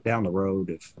reasons, but down the road,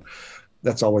 if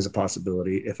that's always a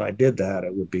possibility. If I did that,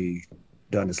 it would be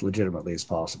done as legitimately as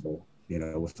possible,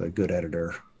 with a good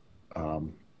editor.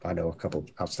 I know a couple of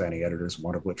outstanding editors,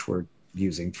 one of which we're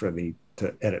using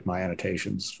to edit my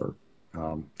annotations for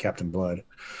Captain Blood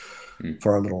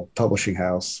for our little publishing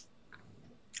house.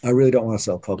 I really don't want to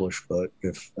self-publish, but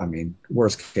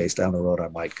worst case down the road, I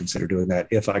might consider doing that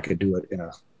if I could do it in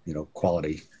a,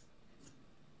 quality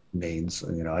means.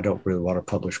 I don't really want to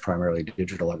publish primarily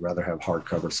digital. I'd rather have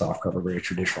hardcover, softcover, very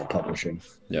traditional publishing.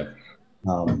 Yeah.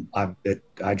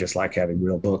 I just like having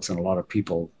real books, and a lot of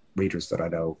readers that I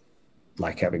know,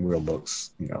 like having real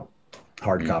books,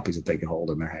 hard copies that they can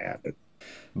hold in their hand.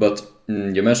 But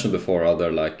you mentioned before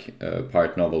other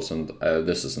pirate novels, and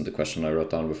this isn't the question I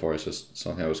wrote down before. It's just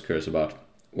something I was curious about.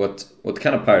 What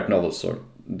kind of pirate novels do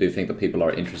you think that people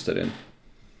are interested in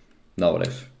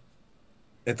nowadays?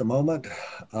 At the moment,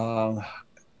 I'm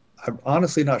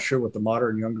honestly not sure what the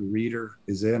modern younger reader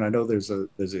is in. I know there's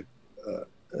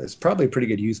probably a pretty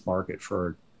good youth market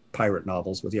for pirate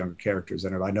novels with younger characters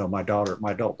in it. I know my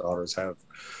adult daughters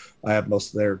I have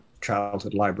most of their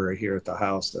childhood library here at the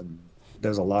house, and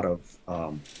there's a lot of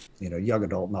young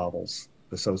adult novels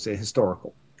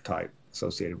historical type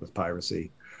associated with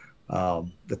piracy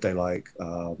that they like.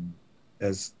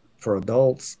 As for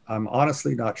adults, I'm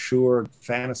honestly not sure.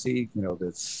 Fantasy,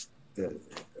 it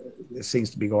seems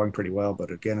to be going pretty well, but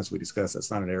again, as we discussed,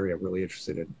 that's not an area I'm really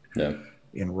interested in. Yeah.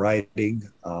 In writing.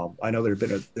 I know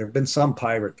there have been some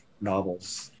pirate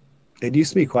novels. It used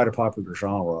to be quite a popular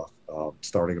genre,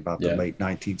 starting about the late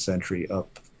 19th century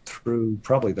up through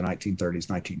probably the 1930s,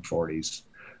 1940s.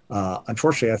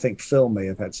 Unfortunately, I think film may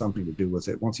have had something to do with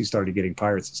it. Once you started getting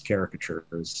pirates as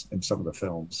caricatures in some of the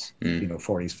films,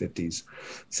 40s, 50s,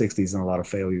 60s, and a lot of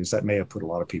failures, that may have put a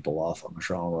lot of people off on the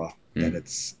genre. And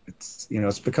it's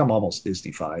become almost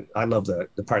Disney-fied. I love the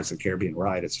Pirates of the Caribbean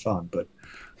ride. It's fun, but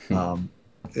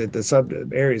the sub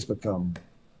areas become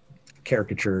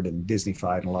caricatured and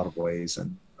Disney-fied in a lot of ways,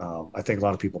 and I think a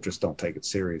lot of people just don't take it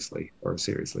seriously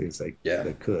as they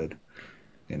could,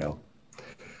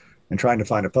 And trying to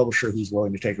find a publisher who's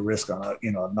willing to take a risk on a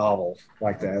novel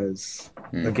like that is,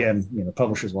 again,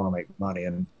 publishers want to make money,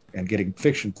 and getting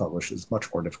fiction published is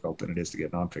much more difficult than it is to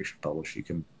get nonfiction published. You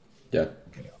can,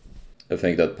 I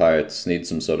think that pirates need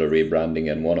some sort of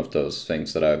rebranding, and one of those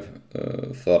things that I've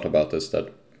thought about is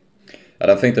that I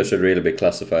don't think they should really be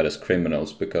classified as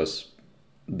criminals, because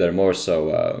they're more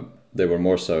so. They were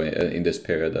more so in this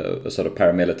period a sort of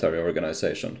paramilitary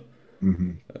organization.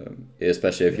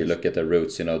 Especially if you look at their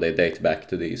roots, they date back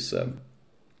to these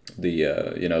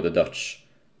the Dutch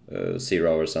sea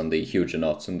rovers and the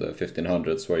Huguenots in the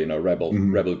 1500s, where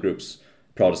rebel groups,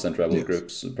 Protestant rebel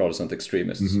groups, Protestant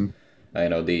extremists.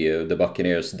 The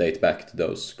Buccaneers date back to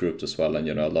those groups as well, and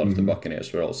a lot of the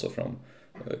Buccaneers were also from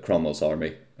Cromwell's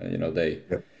army. They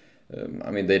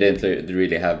didn't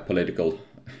really have political.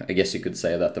 I guess you could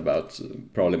say that about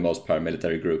probably most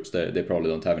paramilitary groups. They probably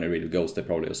don't have any real goals. They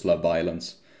probably just love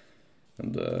violence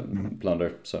and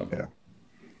plunder. So,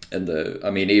 and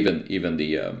even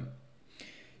the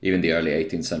early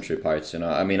 18th century pirates.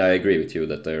 I agree with you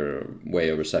that they're way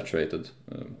oversaturated.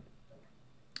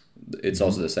 It's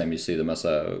also the same. You see them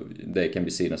they can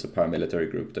be seen as a paramilitary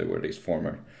group. They were these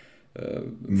former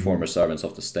servants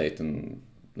of the state in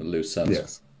a loose sense.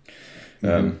 Yes.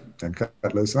 And cut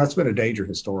loose. And that's been a danger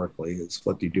historically. It's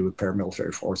what you do with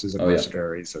paramilitary forces and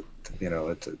mercenaries.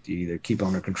 You either keep them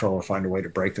under control or find a way to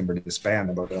break them or disband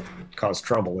them, or they'll cause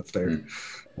trouble if they're.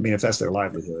 If that's their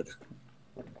livelihood,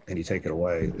 and you take it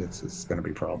away, it's going to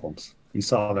be problems. You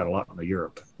saw that a lot in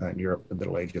Europe, the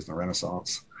Middle Ages and the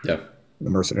Renaissance. Yeah, the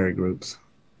mercenary groups.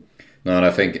 No, and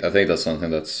I think that's something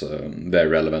that's very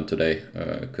relevant today,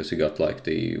 because you got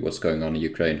what's going on in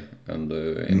Ukraine, and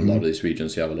in a lot of these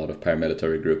regions you have a lot of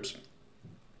paramilitary groups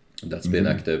that's been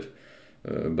active.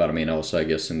 But also I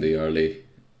guess in the early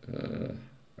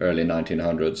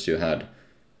 1900s you had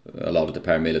a lot of the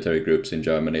paramilitary groups in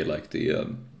Germany, like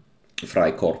the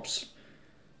Freikorps.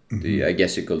 I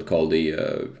guess you could call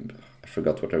I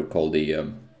forgot what they were called,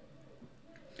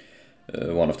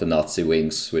 one of the Nazi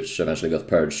wings, which eventually got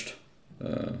purged.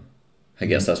 I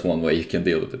guess that's one way you can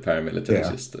deal with the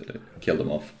paramilitaries, just kill them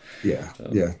off.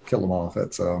 Kill them off.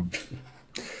 That's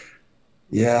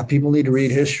people need to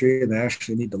read history, and they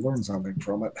actually need to learn something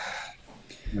from it.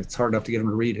 It's hard enough to get them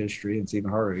to read history, and it's even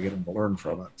harder to get them to learn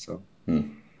from it. So,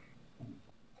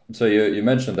 So you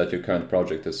mentioned that your current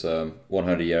project is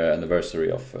 100-year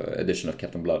anniversary of edition of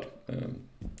Captain Blood.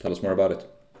 Tell us more about it.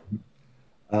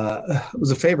 It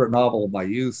was a favorite novel of my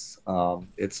youth.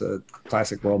 It's a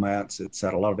classic romance. It's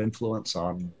had a lot of influence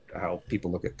on how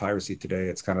people look at piracy today.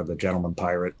 It's kind of the gentleman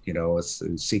pirate, you know, is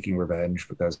seeking revenge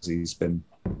because he's been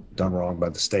done wrong by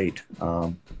the state.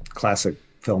 Classic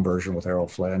film version with Errol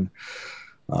Flynn.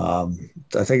 I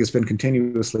think it's been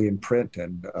continuously in print,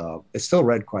 and it's still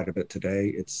read quite a bit today.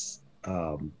 It's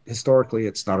historically,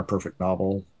 it's not a perfect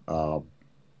novel.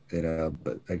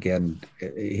 But again,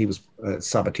 he was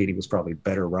Sabatini was probably a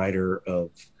better writer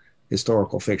of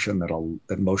historical fiction than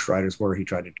most writers were. He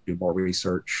tried to do more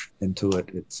research into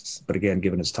it. But again,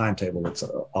 given his timetable, it's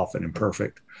often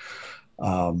imperfect.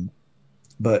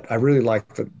 But I really like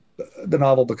the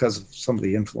novel because of some of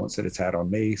the influence that it's had on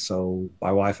me. So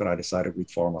my wife and I decided we'd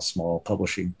form a small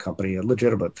publishing company, a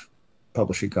legitimate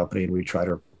publishing company, and we try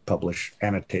to publish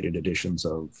annotated editions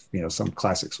of, you know, some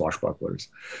classic swashbucklers.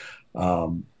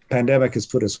 Pandemic has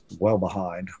put us well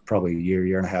behind, probably a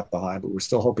year and a half behind, but we're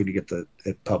still hoping to get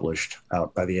it published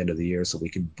out by the end of the year so we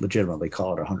can legitimately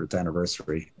call it a 100th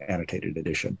anniversary annotated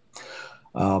edition.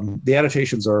 The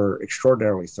annotations are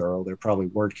extraordinarily thorough. They're probably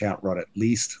word count run at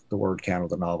least the word count of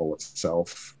the novel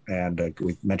itself. And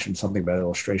we mentioned something about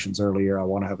illustrations earlier. I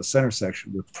want to have a center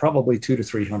section with probably 200 to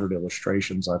 300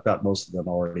 illustrations. I've got most of them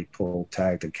already pulled,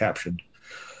 tagged, and captioned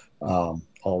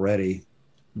already.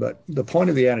 But the point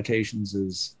of the annotations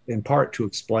is in part to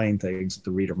explain things that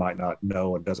the reader might not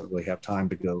know and doesn't really have time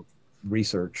to go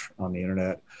research on the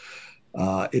internet.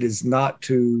 It is not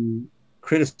to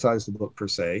criticize the book per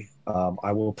se.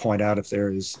 I will point out if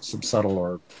there is some subtle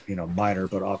or, you know, minor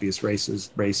but obvious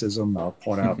racism. I'll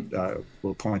point out,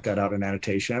 we'll point that out in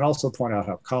annotation, and also point out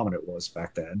how common it was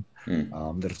back then.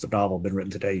 That if the novel had been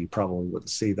written today, you probably wouldn't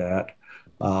see that.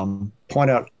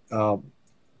 Point out,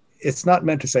 it's not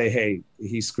meant to say, hey,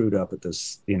 he screwed up at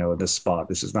this, you know, this spot.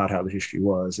 This is not how the history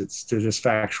was. It's to just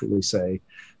factually say,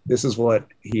 this is what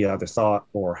he either thought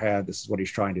or had. This is what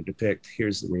he's trying to depict.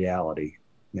 Here's the reality.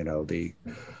 You know, the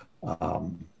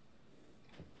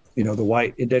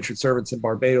white indentured servants in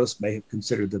Barbados may have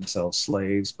considered themselves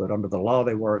slaves, but under the law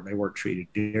they weren't. They weren't treated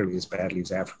nearly as badly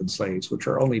as African slaves, which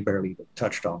are only barely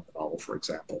touched on in the novel, for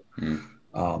example.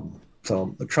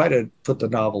 So I try to put the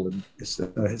novel in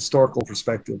a historical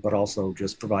perspective, but also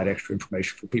just provide extra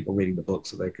information for people reading the book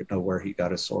so they could know where he got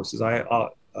his sources. I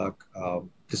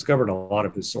discovered a lot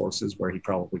of his sources where he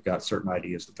probably got certain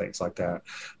ideas and things like that.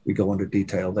 We go into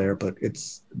detail there, but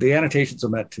the annotations are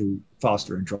meant to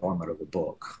foster enjoyment of the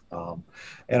book.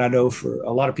 And I know for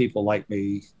a lot of people like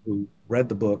me who read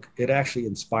the book, it actually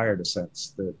inspired a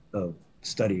sense of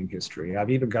studying history.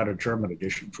 I've even got a German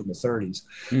edition from the 30s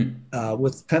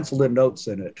with penciled in notes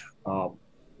in it on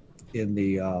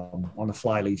the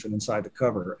flyleaf and inside the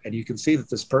cover. And you can see that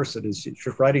this person is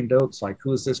just writing notes like,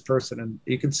 who is this person? And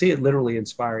you can see it literally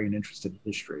inspiring an interest in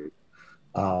history.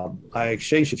 I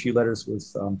exchanged a few letters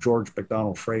with George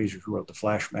MacDonald Fraser, who wrote the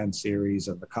Flashman series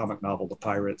and the comic novel The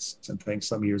Pirates and things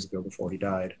some years ago before he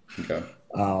died. Okay.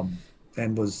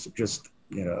 And was just,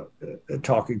 you know,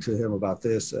 talking to him about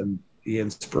this and the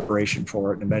inspiration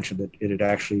for it, and mentioned that it had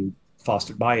actually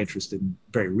fostered my interest in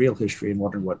very real history and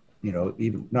wondering what, you know,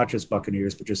 even not just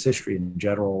Buccaneers, but just history in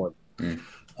general and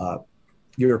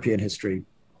European history.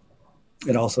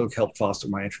 It also helped foster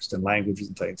my interest in languages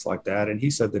and things like that. And he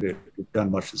said that it had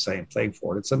done much the same thing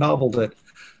for it. It's a novel that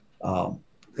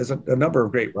there's a number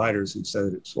of great writers who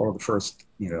said it's one of the first,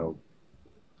 you know,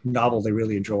 novel they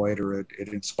really enjoyed, or it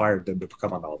inspired them to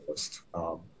become a novelist.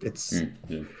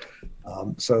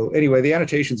 So anyway, the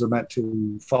annotations are meant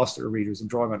to foster a reader's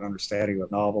enjoyment and understanding of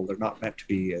a novel. They're not meant to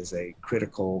be as a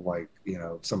critical, like, you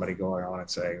know, somebody going on and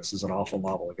saying, this is an awful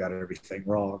novel, he got everything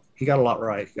wrong. He got a lot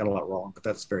right, he got a lot wrong, but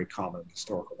that's very common in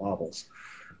historical novels.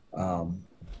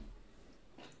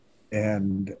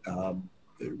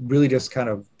 Really just kind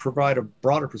of provide a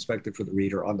broader perspective for the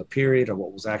reader on the period of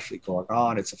what was actually going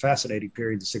on. It's a fascinating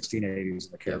period, the 1680s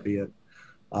in the Caribbean.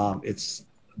 It's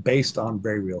based on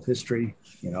very real history.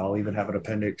 You know, I'll even have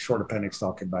an short appendix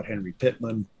talking about Henry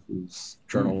Pittman, whose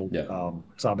journal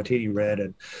Sabatini read,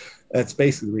 and that's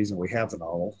basically the reason we have the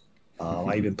novel.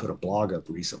 I even put a blog up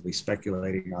recently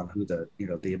speculating on who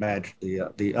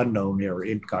the unknown or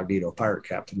incognito pirate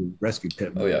captain who rescued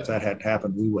Pittman. If that hadn't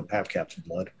happened, we wouldn't have Captain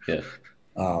Blood.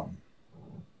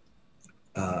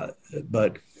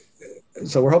 But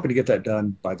so we're hoping to get that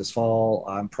done by this fall.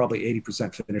 I'm probably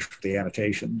 80% finished with the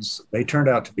annotations. They turned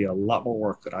out to be a lot more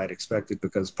work than I'd expected,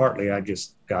 because partly I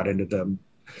just got into them,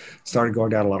 started going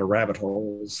down a lot of rabbit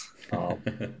holes,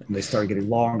 and they started getting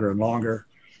longer and longer.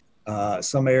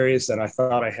 Some areas that I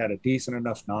thought I had a decent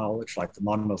enough knowledge, like the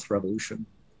Monmouth Revolution,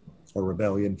 a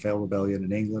rebellion, failed rebellion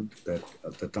in England that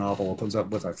the novel opens up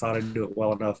with. I thought I knew it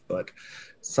well enough, but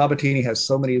Sabatini has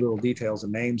so many little details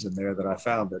and names in there that I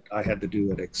found that I had to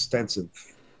do an extensive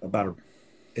amount of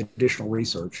additional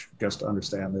research just to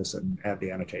understand this and add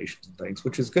the annotations and things,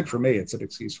 which is good for me. It's an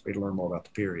excuse for me to learn more about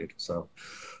the period. So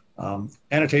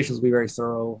annotations will be very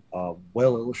thorough,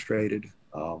 well illustrated,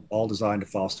 all designed to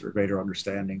foster a greater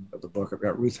understanding of the book. I've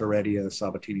got Ruth Heredia,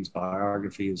 Sabatini's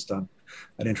biography, has done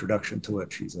an introduction to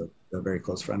it. She's a very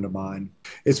close friend of mine.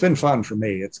 It's been fun for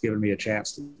me. It's given me a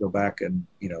chance to go back and,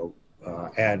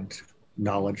 add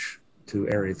knowledge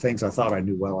to things I thought I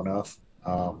knew well enough.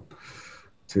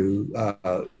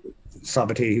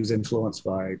 Sabatini, he was influenced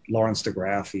by Lawrence de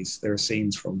Graaf. There are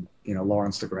scenes from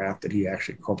Lawrence de Graaf that he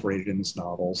actually incorporated in his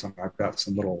novels, and I've got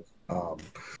some little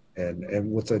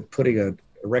and with putting a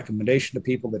recommendation to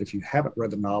people that if you haven't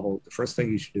read the novel, the first thing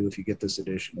you should do if you get this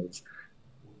edition is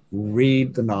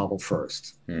read the novel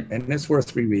first, and it's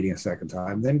worth rereading a second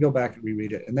time. Then go back and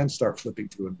reread it, and then start flipping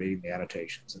through and reading the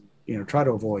annotations, and try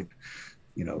to avoid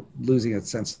losing a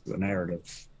sense of the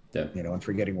narrative. Yeah. And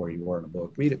forgetting where you were in a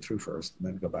book. Read it through first, and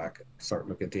then go back and start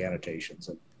looking at the annotations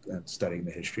and studying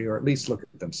the history, or at least look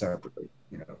at them separately.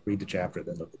 Read the chapter,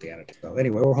 then look at the annotations. So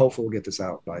anyway, we're hopeful we'll get this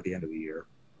out by the end of the year.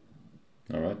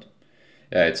 All right.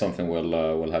 Yeah, it's something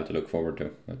we'll have to look forward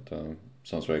to. It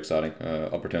sounds very exciting.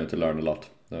 Opportunity to learn a lot.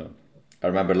 I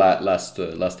remember last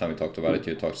time we talked about it,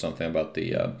 you talked something about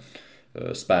the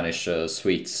Spanish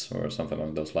sweets or something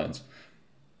along those lines.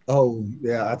 Oh,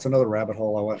 yeah, that's another rabbit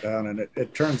hole I went down, and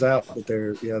it turns out that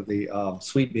the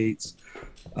sweetmeats,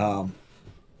 and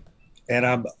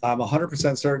I'm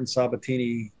 100% certain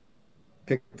Sabatini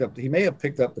he may have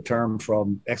picked up the term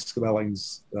from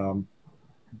Esquibeling's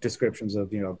descriptions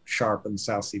of Sharp and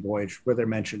South Sea Voyage, where they're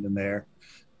mentioned in there.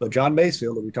 But John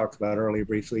Masefield, that we talked about earlier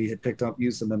briefly, had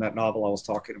used them in that novel I was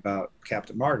talking about,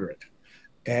 Captain Margaret.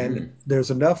 And there's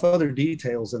enough other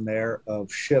details in there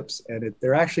of ships, and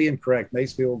they're actually incorrect.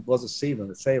 Masefield was a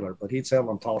sailor, but he'd sailed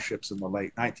on tall ships in the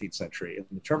late 19th century. And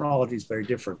the terminology is very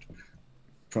different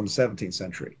from the 17th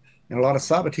century. And a lot of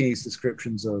Sabatini's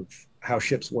descriptions of how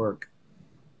ships work,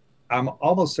 I'm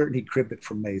almost certain he cribbed it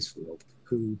from Masefield,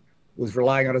 who was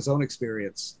relying on his own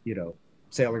experience,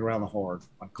 sailing around the Horn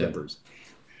on clippers. Yeah.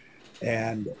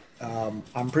 And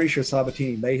I'm pretty sure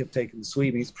Sabatini may have taken the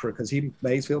sweetmeats because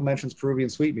Masefield mentions Peruvian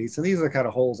sweetmeats, and these are the kind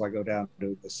of holes I go down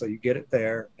to. So you get it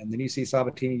there, and then you see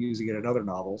Sabatini using it in other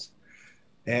novels,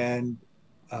 and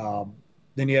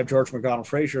then you have George MacDonald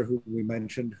Fraser, who we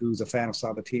mentioned, who's a fan of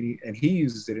Sabatini, and he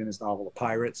uses it in his novel The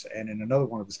Pirates, and in another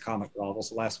one of his comic novels,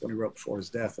 the last one he wrote before his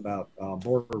death about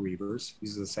border reavers,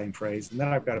 uses the same phrase. And then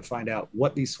I've got to find out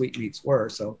what these sweetmeats were.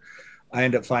 So I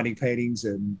end up finding paintings,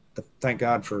 and thank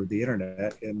God for the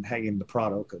internet, and hanging the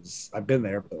Prado, because I've been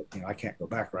there, but I can't go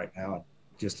back right now and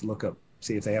just look up,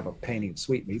 see if they have a painting of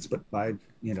sweetmeats. But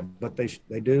but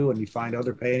they do, and you find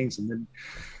other paintings, and then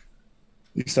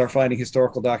you start finding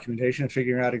historical documentation and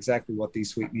figuring out exactly what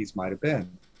these sweetmeats might have been.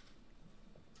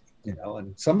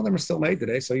 And some of them are still made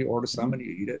today. So you order some and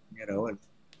you eat it, and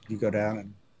you go down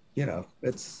and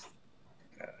it's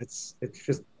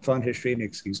just fun history and an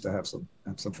excuse to have some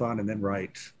fun, and then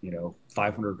write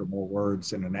 500 or more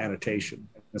words in an annotation,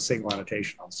 a single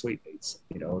annotation on sweetmeats,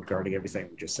 regarding everything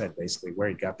we just said, basically where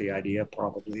he got the idea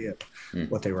probably, and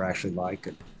what they were actually like,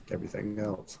 and everything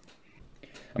else.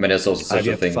 I mean, it's also such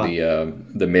a thing,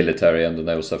 the military and the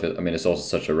naval stuff. I mean, it's also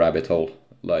such a rabbit hole.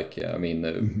 Like,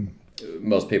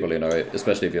 most people,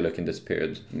 especially if you look in this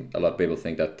period, a lot of people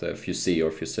think that fusee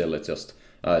or fusil, it's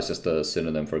just a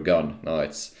synonym for gun. No,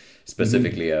 it's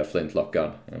specifically a flintlock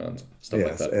gun, and stuff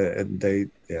like that. And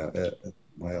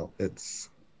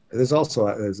there's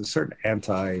a certain and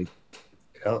a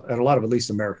lot of, at least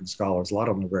American scholars, a lot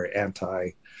of them are very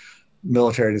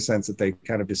anti-military in the sense that they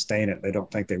kind of disdain it. They don't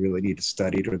think they really need to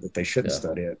study it, or that they shouldn't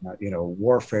study it.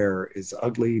 Warfare is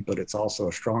ugly, but it's also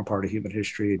a strong part of human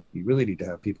history. You really need to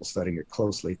have people studying it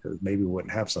closely, because maybe we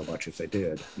wouldn't have so much if they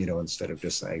did, instead of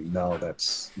just saying, no,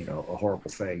 that's, a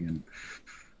horrible thing.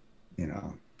 And,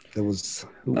 there was,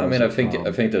 I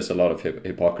think there's a lot of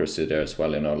hypocrisy there as well.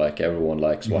 Like everyone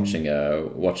likes watching a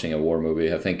war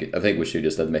movie. I think we should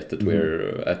just admit that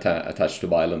we're attached to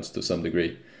violence to some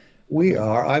degree. We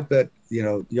are. I bet,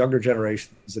 younger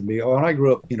generations than me. When I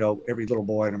grew up, every little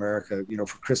boy in America,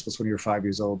 for Christmas when you were 5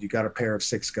 years old, you got a pair of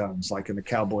 6 guns, like in the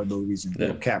cowboy movies,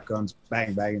 and cap guns,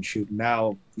 bang, bang, and shoot.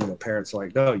 Now, parents are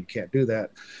like, no, you can't do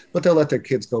that. But they'll let their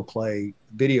kids go play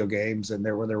video games, and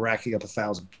they're racking up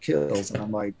 1,000 kills. And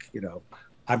I'm like,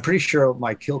 I'm pretty sure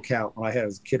my kill count when I had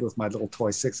as a kid with my little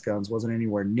toy 6 guns wasn't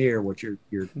anywhere near what your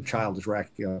child is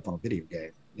racking up on a video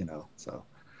game, so.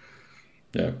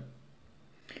 Yeah.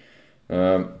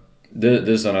 This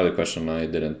is another question I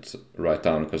didn't write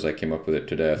down because I came up with it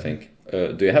today, I think.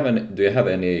 Do you have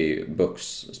any books,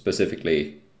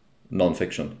 specifically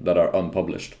non-fiction, that are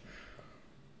unpublished?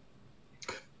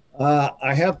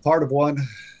 I have part of one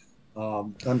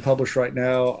unpublished right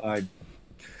now.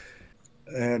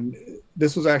 And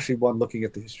this was actually one looking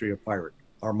at the history of pirate,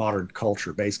 our modern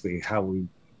culture, basically how we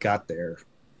got there.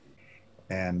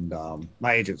 And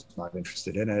my agent's not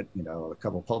interested in it. You know, a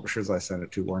couple of publishers I sent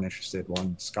it to weren't interested.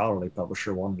 One scholarly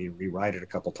publisher wanted me to rewrite it a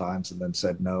couple of times and then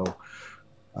said no.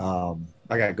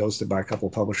 I got ghosted by a couple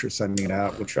of publishers sending it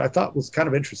out, which I thought was kind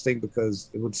of interesting because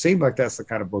it would seem like that's the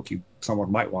kind of book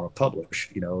someone might want to publish.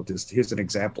 You know, just here's an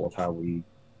example of how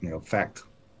fact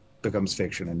becomes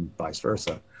fiction and vice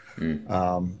versa.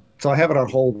 So I have it on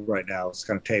hold right now. It's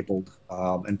kind of tabled.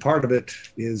 And part of it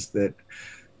is that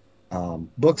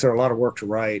books are a lot of work to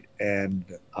write, and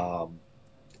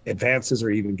advances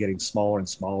are even getting smaller and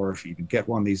smaller if you even get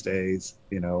one these days,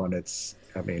 and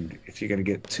if you're going to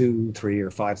get $2,000, $3,000 or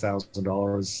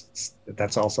 $5,000,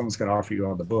 that's all someone's going to offer you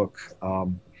on the book.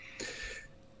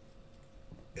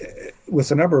 With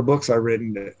the number of books I've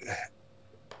written,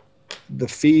 the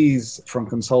fees from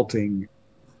consulting,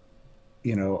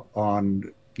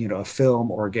 on, a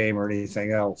film or a game or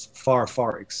anything else far,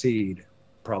 far exceed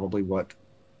probably what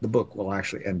the book will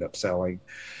actually end up selling.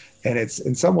 And it's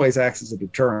in some ways acts as a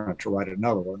deterrent to write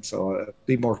another one. So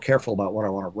be more careful about what I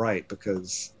want to write,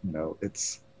 because,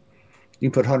 you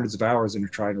put hundreds of hours into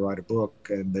trying to write a book,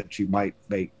 and that you might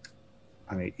make,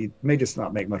 it may just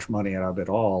not make much money out of it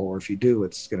all. Or if you do,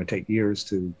 it's going to take years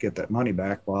to get that money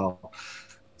back, while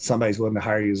somebody's willing to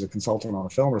hire you as a consultant on a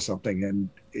film or something and,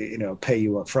 pay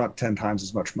you up front 10 times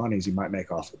as much money as you might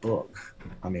make off the book.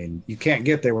 You can't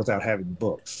get there without having the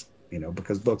books,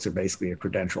 because books are basically a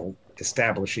credential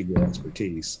establishing your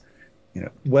expertise.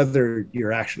 Whether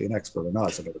you're actually an expert or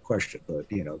not is another question, but,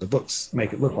 the books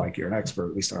make it look like you're an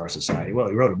expert, at least in our society. Well,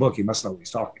 he wrote a book, he must know what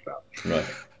he's talking about. Right.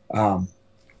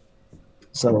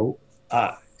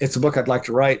 It's a book I'd like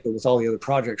to write, but with all the other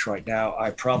projects right now,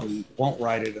 I probably won't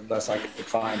write it unless I can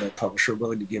find a publisher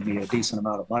willing to give me a decent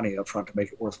amount of money up front to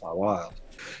make it worth my while.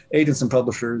 Agents and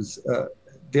publishers,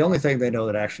 the only thing they know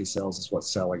that actually sells is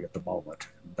what's selling at the moment.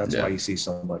 That's why you see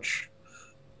so much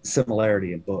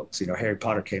similarity in books. Harry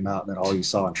Potter came out, and then all you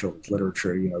saw in children's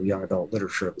literature, young adult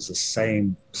literature, it was the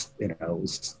same,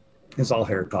 it's all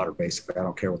Harry Potter, basically. I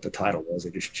don't care what the title was. They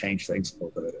just changed things a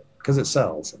little bit because it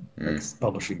sells, and it's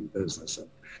publishing business. And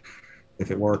if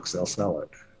it works, they'll sell it,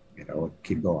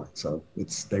 keep going. So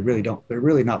they're really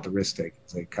not the risk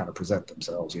takers. They kind of present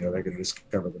themselves, they're going to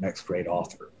discover the next great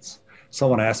author.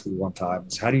 Someone asked me one time,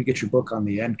 how do you get your book on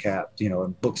the end cap,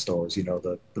 in bookstores,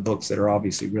 the books that are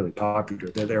obviously really popular,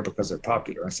 they're there because they're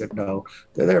popular. I said, no,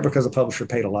 they're there because the publisher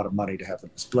paid a lot of money to have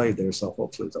them displayed there. So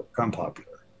hopefully they'll become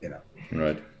popular,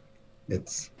 Right.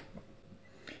 It's.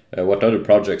 What other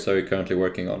projects are you currently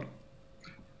working on?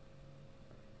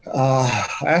 I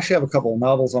actually have a couple of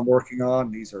novels I'm working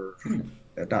on. These are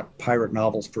not pirate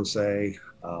novels per se.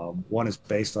 One is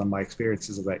based on my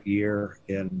experiences of that year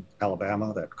in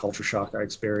Alabama, that culture shock I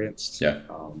experienced. Yeah.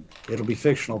 It'll be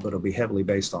fictional, but it'll be heavily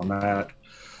based on that.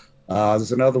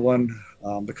 There's another one,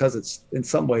 because it's in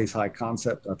some ways high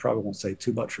concept. I probably won't say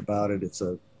too much about it.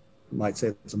 Might say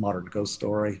it's a modern ghost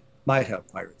story. Might have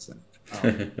pirates in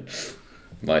it.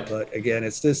 Might. But again,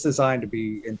 it's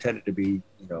intended to be,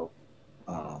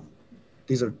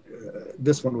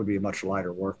 this one would be a much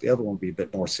lighter work. The other one would be a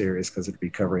bit more serious because it'd be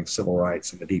covering civil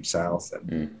rights in the Deep South.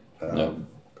 And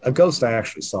a ghost I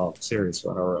actually saw, a serious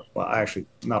one, actually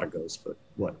not a ghost, but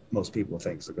what most people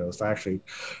think is a ghost. I actually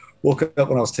woke up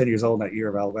when I was 10 years old in that year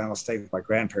of Alabama, stayed with my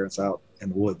grandparents out in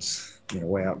the woods,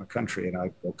 way out in the country. And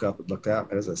I woke up and looked out, and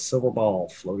there was a silver ball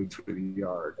floating through the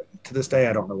yard. And to this day,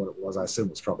 I don't know what it was. I assume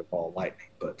it was probably ball of lightning,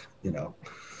 but,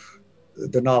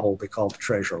 the novel will be called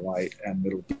Treasure Light, and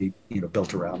it'll be,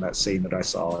 built around that scene that I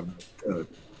saw, and a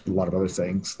lot of other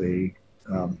things. The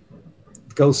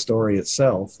ghost story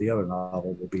itself, the other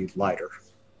novel, will be lighter,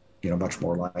 much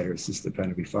more lighter. It's just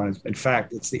dependent to be fun. In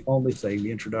fact, it's the only thing,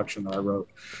 the introduction that I wrote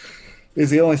is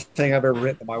the only thing I've ever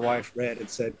written that my wife read and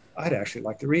said, I'd actually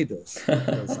like to read this.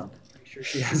 Because I'm pretty sure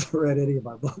she hasn't read any of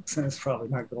my books, and it's probably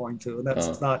not going to. And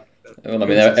that's not. Well,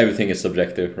 everything is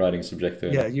subjective. Writing is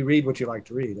subjective. Yeah, you read what you like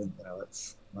to read, and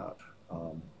it's not.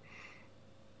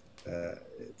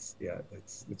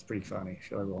 It's pretty funny.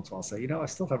 She'll every once in a while say, I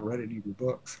still haven't read any of your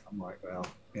books. I'm like, well,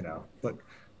 but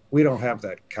we don't have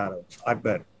that kind of. I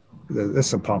bet there's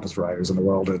some pompous writers in the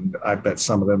world, and I bet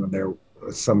some of them and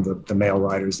some of the male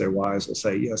writers, their wives will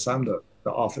say, yes, I'm the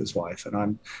author's wife, and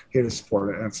I'm here to support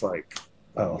it. And it's like,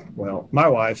 oh, well, my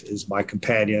wife is my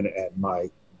companion and my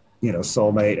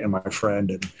soulmate and my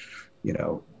friend. And,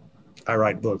 I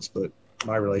write books, but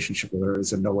my relationship with her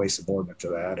is in no way subordinate to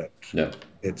that. And Yeah.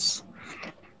 it's,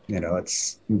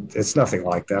 it's nothing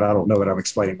like that. I don't know that I'm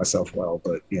explaining myself well,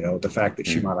 but the fact that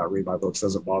she might not read my books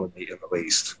doesn't bother me in the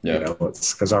least. Yeah.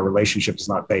 It's because our relationship is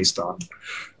not based on,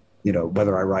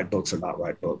 whether I write books or not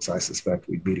write books. I suspect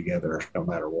we'd be together no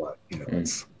matter what.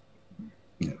 It's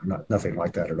nothing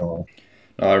like that at all.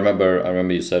 No, I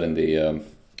remember you said in the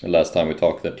last time we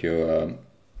talked that you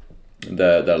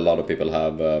that a lot of people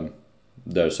have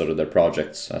their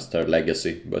projects as their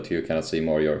legacy, but you kind of see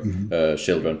more your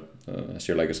children as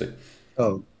your legacy.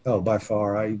 Oh, by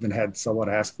far. I even had someone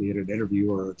ask me in an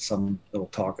interview or some little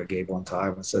talk I gave one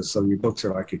time and says, "So your books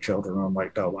are like your children?" And I'm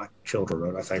like, "No, my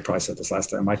children." I think I probably said this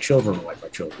last time. My children are like my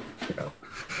children.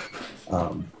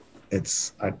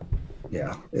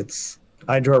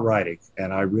 I enjoy writing,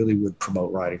 and I really would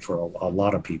promote writing for a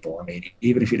lot of people. I mean,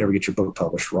 even if you never get your book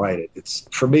published, write it. It's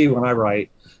for me when I write.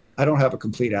 I don't have a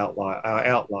complete outline. I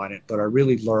outline it, but I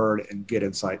really learn and get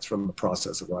insights from the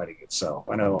process of writing itself.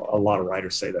 I know a lot of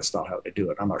writers say that's not how they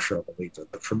do it. I'm not sure I believe it,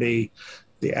 but for me,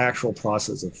 the actual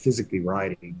process of physically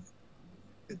writing,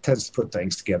 it tends to put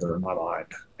things together in my mind,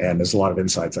 and there's a lot of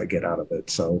insights I get out of it.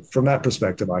 So from that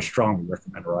perspective, I strongly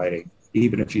recommend writing.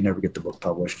 Even if you never get the book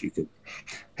published, you could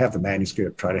have the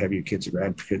manuscript, try to have your kids or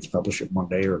grandkids publish it one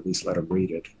day, or at least let them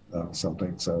read it,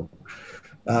 something. So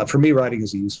for me, writing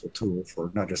is a useful tool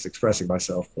for not just expressing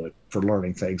myself, but for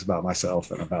learning things about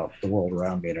myself and about the world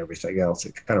around me and everything else.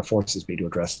 It kind of forces me to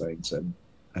address things and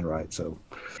write. So,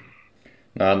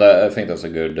 and I think that's a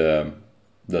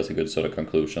good sort of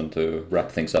conclusion to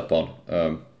wrap things up on.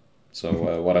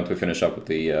 Why don't we finish up with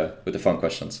the fun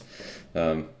questions?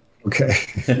 Okay.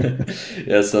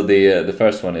 Yeah. So the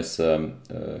first one is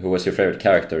who was your favorite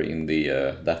character in the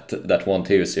that one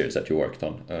TV series that you worked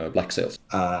on, Black Sails?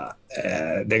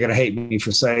 They're gonna hate me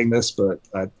for saying this, but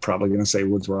I'm probably gonna say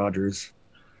Woods Rogers.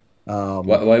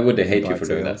 Why would they hate you for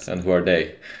doing that? And who are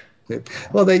they?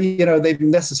 Well, they've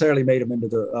necessarily made him into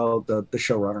the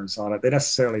showrunners on it. They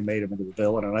necessarily made him into the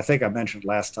villain, and I think I mentioned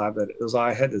last time that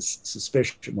I had this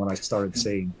suspicion when I started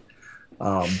seeing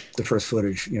the first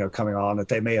footage, coming on, that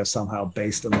they may have somehow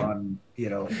based them on,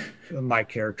 my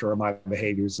character or my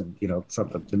behaviors and,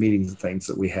 some of the meetings and things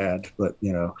that we had. But,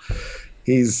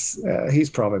 he's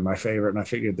probably my favorite. And I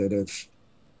figured that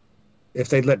if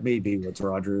they'd let me be Woods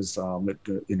Rogers,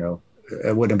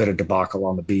 it wouldn't have been a debacle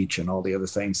on the beach and all the other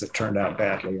things that turned out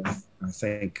badly. And I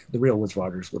think the real Woods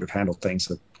Rogers would have handled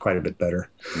things quite a bit better.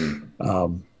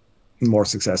 More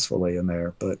successfully in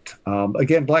there. But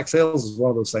again, Black Sails is one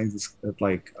of those things that's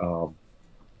like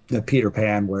Peter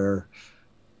Pan, where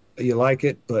you like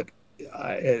it, but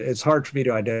it's hard for me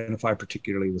to identify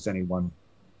particularly with any one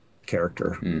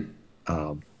character in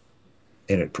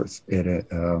it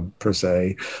per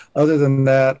se. Other than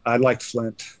that, I liked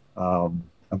Flint. I'm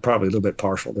probably a little bit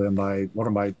partial to him. One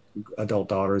of my adult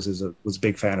daughters was a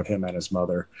big fan of him and his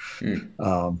mother. And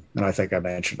I think I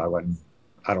mentioned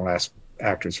I don't ask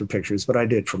actors for pictures, but I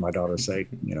did for my daughter's sake,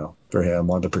 for him.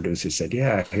 One of the producers said,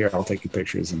 "Yeah, here, I'll take your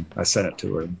pictures." And I sent it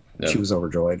to her, and she was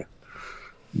overjoyed,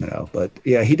 but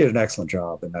yeah, he did an excellent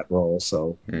job in that role.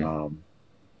 So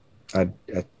I'd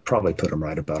probably put him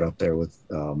right about up there with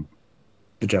the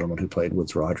gentleman who played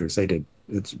Woods Rogers.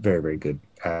 It's very, very good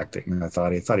acting. And I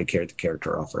thought he carried the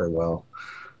character off very well.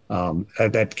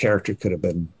 That character could have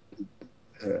been,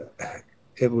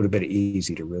 it would have been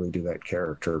easy to really do that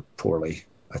character poorly,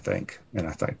 I think. And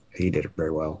I think he did it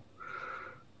very well.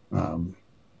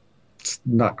 It's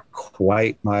not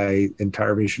quite my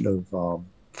entire vision of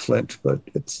Flint, but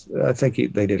I think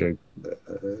the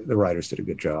writers did a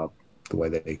good job, the way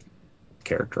they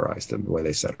characterized him, the way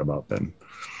they set him up. And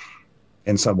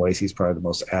in some ways, he's probably the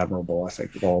most admirable, I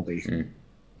think, of all the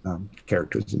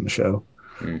characters in the show.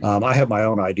 I have my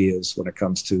own ideas when it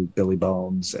comes to Billy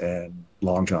Bones and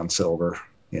Long John Silver,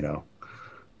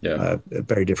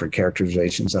 very different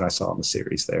characterizations than I saw in the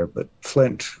series there. But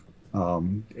Flint,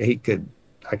 I could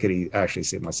actually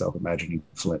see myself imagining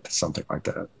Flint something like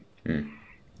that.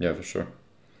 Yeah, for sure.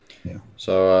 Yeah.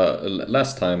 So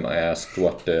last time I asked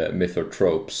what myth or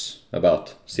tropes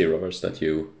about Sea Rovers that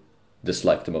you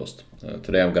dislike the most.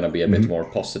 Today I'm going to be a bit more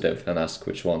positive and ask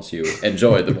which ones you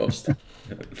enjoy the most.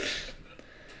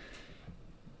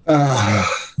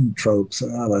 Tropes.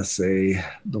 Let's see.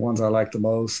 The ones I like the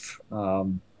most.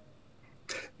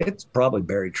 It's probably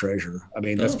buried treasure. I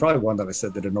mean, that's probably one that I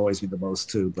said that annoys me the most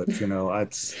too. But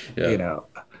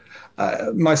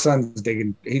my son's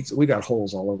digging. We got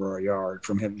holes all over our yard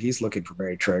from him. He's looking for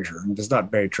buried treasure. And if it's not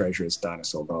buried treasure, it's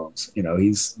dinosaur bones.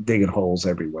 He's digging holes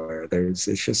everywhere. It's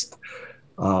just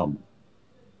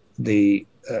the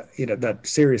that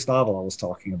serious novel I was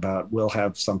talking about will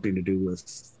have something to do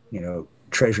with,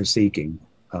 treasure seeking.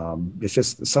 It's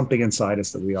just something inside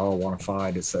us that we all want to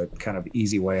find. It's a kind of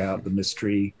easy way out, the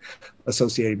mystery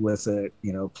associated with it,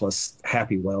 plus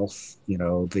happy wealth,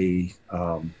 the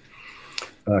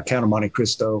Count of Monte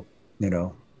Cristo,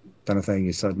 kind of thing.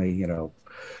 You suddenly,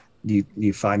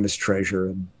 you find this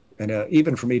treasure, and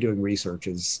even for me, doing research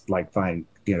is like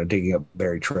digging up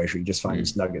buried treasure. You just find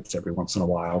these nuggets every once in a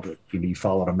while, but you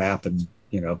follow a map, and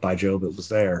by Jove, it was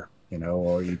there.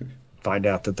 Or you find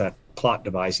out that plot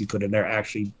device you put in there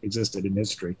actually existed in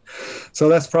history. So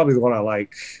that's probably the one I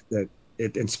like. That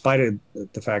it, in spite of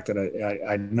the fact that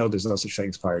I know there's no such thing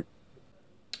as pirate.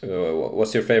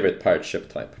 What's your favorite pirate ship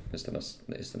type? Is the next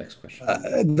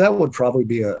question. That would probably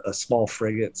be a small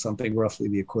frigate, something roughly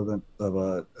the equivalent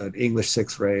of an English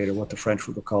sixth rate, or what the French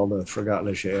would call the frégate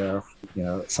légère.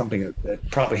 Something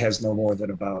that probably has no more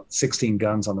than about 16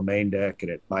 guns on the main deck, and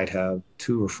it might have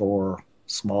 2 or 4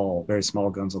 very small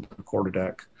guns on the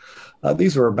quarterdeck.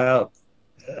 These were about.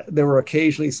 There were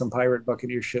occasionally some pirate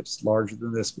buccaneer ships larger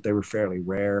than this, but they were fairly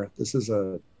rare. This is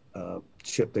a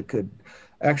ship that could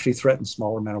actually threaten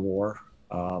smaller men of war.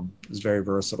 It's very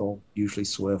versatile, usually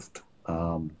swift.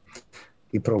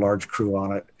 You put a large crew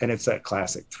on it, and it's that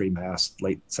classic 3-mast,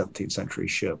 late 17th century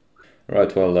ship.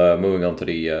 Right. Well, moving on to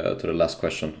the last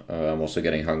question. I'm also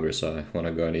getting hungry, so I want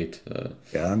to go and eat.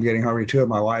 Yeah, I'm getting hungry too.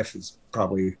 My wife is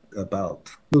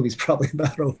movie's probably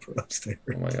about over upstairs.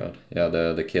 Oh my god! Yeah,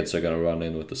 the kids are gonna run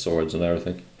in with the swords and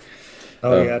everything.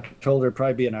 Oh yeah, I told her it'd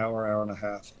probably be an hour and a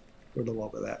half. We're a little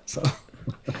over that. So.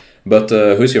 But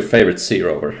who's your favorite sea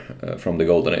rover from the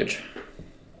Golden Age?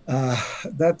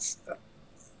 That's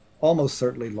almost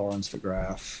certainly Lawrence de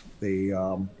Graaf,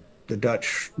 the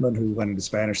Dutchman who went into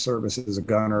Spanish service as a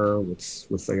gunner with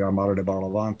the Armada de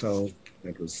Barlovento.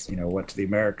 It was, went to the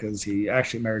Americas. He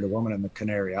actually married a woman in the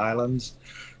Canary Islands.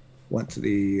 Went to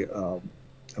the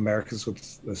Americas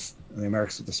with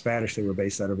the Spanish. They were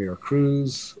based out of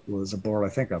Veracruz. Was aboard, I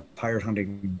think, a pirate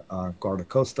hunting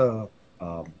Guardacosta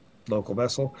local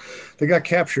vessel. They got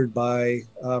captured by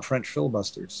French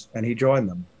filibusters, and he joined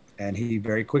them. And he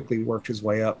very quickly worked his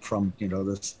way up from,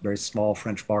 this very small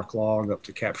French bark log up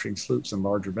to capturing sloops and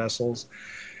larger vessels.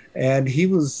 And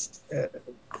he's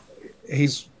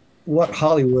what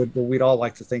Hollywood, what we'd all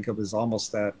like to think of as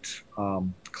almost that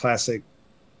classic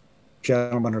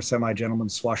gentleman or semi-gentleman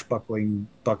swashbuckling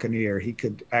buccaneer. He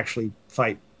could actually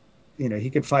fight, he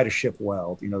could fight a ship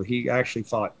well. He actually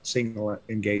fought single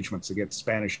engagements against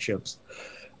Spanish ships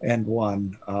and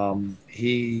won.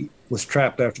 He was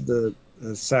trapped after the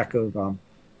sack of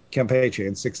Campeche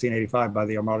in 1685 by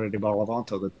the Armada de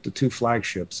Barlovento, the 2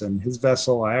 flagships. And his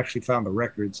vessel, I actually found the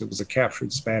records. It was a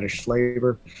captured Spanish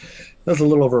slaver. It was a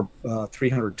little over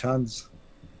 300 tons,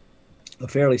 a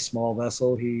fairly small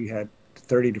vessel. He had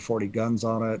 30 to 40 guns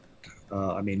on it.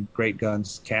 Great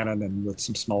guns, cannon, and with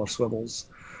some smaller swivels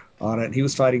on it. He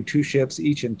was fighting 2 ships,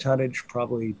 each in tonnage,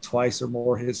 probably twice or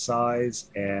more his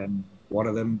size. And one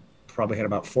of them probably had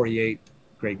about 48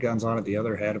 great guns on it. The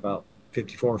other had about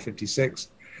 54 or 56.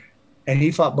 And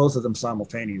he fought both of them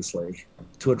simultaneously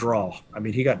to a draw.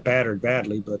 He got battered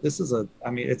badly, but this is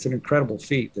it's an incredible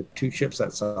feat that 2 ships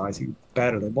that size, he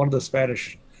battered them. One of the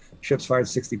Spanish ships fired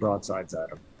 60 broadsides at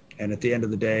him. And at the end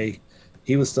of the day,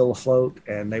 he was still afloat,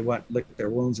 and they licked their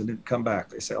wounds and didn't come back.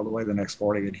 They sailed away the next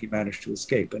morning, and he managed to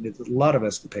escape. And it's a lot of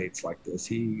escapades like this.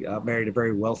 He married a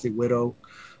very wealthy widow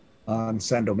on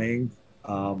Saint Domingue,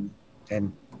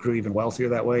 and grew even wealthier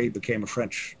that way. He became a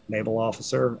French naval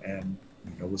officer, and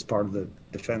was part of the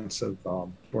defense of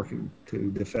working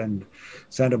to defend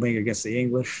Saint Domingue against the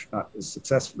English, not as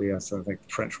successfully as I think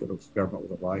the government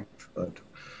would have liked. But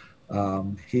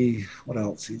what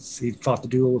else? He fought the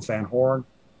duel with Van Horn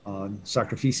on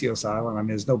Sacrificios Island.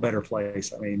 There's no better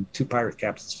place. 2 pirate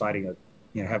captains fighting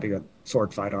having a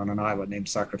sword fight on an island named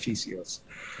Sacrificios.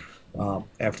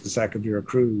 After the sack of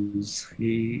Veracruz,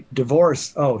 he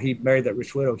divorced. He married that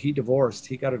rich widow. He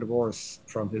got a divorce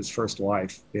from his first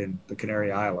wife in the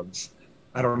Canary Islands.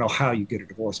 I don't know how you get a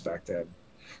divorce back then,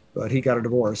 but he got a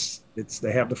divorce.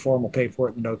 They have the formal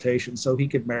paperwork and notation, so he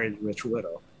could marry the rich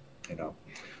widow.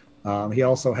 He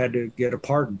also had to get a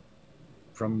pardon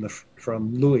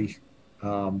from Louis,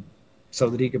 so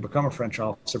that he could become a French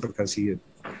officer, because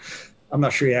I'm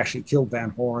not sure he actually killed Van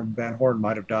Horn. Van Horn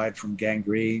might have died from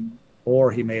gangrene,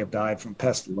 or he may have died from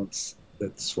pestilence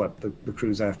that swept the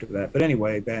cruise after that. But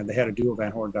anyway, they had a duel.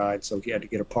 Van Horn died, so he had to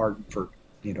get a pardon for,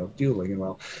 dueling.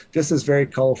 And just this very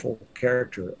colorful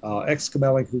character.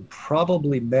 Excamelling, who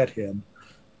probably met him.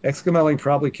 Excamelling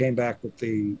probably came back with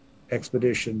the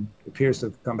expedition, appears to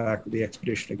have come back with the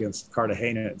expedition against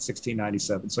Cartagena in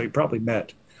 1697. So he probably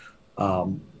met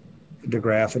de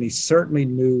Graaf, and he certainly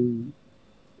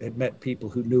had met people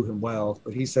who knew him well.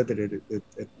 But he said that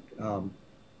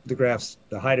de Graaf's,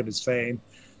 the height of his fame,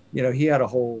 he had a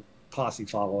whole posse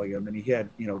following him, and he had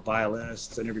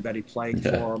violinists and everybody playing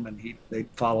for him, and they'd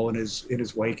follow in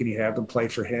his wake, and he'd have them play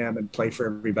for him and play for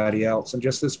everybody else. And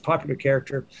just this popular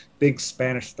character, big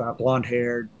Spanish style, blonde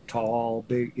haired, tall,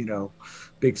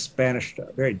 big Spanish,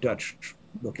 very Dutch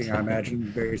looking, I imagine,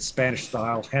 very Spanish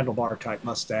style, handlebar type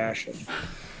mustache.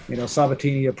 And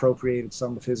Sabatini appropriated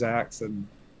some of his acts, and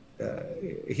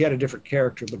he had a different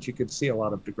character, but you could see a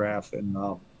lot of de Graaf in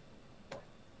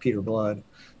Peter Blood.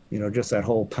 Just that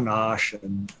whole panache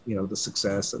and, the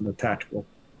success and the tactical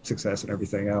success and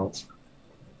everything else.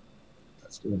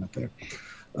 That's doing it there.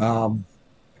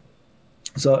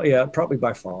 So, yeah, probably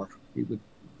by far,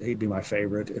 he'd be my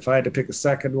favorite. If I had to pick a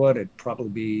second one, it'd probably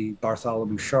be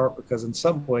Bartholomew Sharp, because in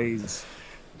some ways,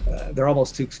 they're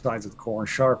almost two sides of the coin.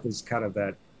 Sharp is kind of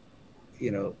that,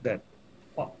 that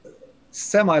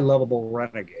semi-lovable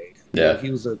renegade. Yeah.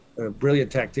 He was a brilliant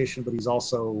tactician, but he's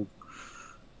also...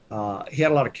 he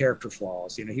had a lot of character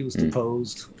flaws. He was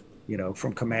deposed,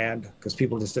 from command because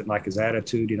people just didn't like his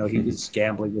attitude. He was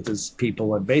gambling with his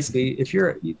people, and basically, if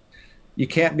you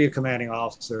can't be a commanding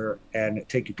officer and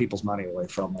take your people's money away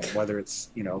from them, whether it's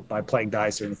by playing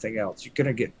dice or anything else. You're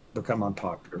gonna become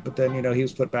unpopular. But then he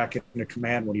was put back into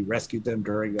command when he rescued them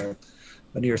during a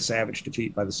near savage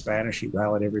defeat by the Spanish. He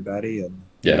rallied everybody, and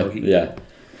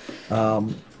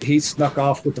he snuck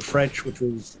off with the French, which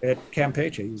was at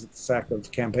Campeche. He was at the sack of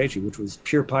Campeche, which was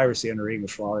pure piracy under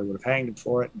English law. They would have hanged him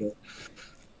for it. And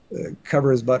to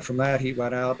cover his butt from that, he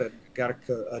went out and got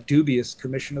a dubious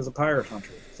commission as a pirate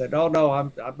hunter. Said, "Oh no,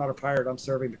 I'm not a pirate. I'm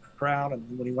serving the crown."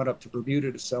 And when he went up to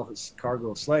Bermuda to sell his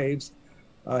cargo of slaves,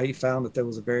 he found that there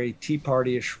was a very Tea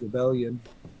Party-ish rebellion,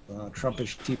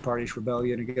 Trumpish Tea Party-ish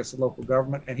rebellion against the local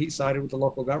government, and he sided with the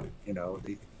local government.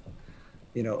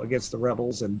 Against the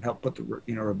rebels, and helped put the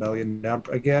rebellion down.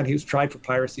 Again, he was tried for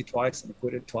piracy twice and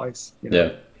acquitted twice.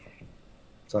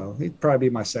 So he'd probably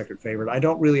be my second favorite. I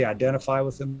don't really identify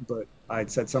with him, but I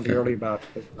said something earlier about,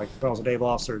 like, if I was a naval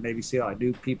officer or Navy SEAL, I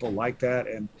knew people like that,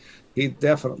 and he's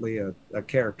definitely a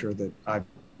character that I've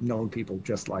known people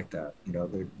just like that.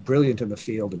 They're brilliant in the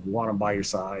field and you want them by your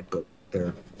side, but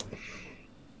they're,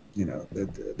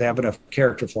 they have enough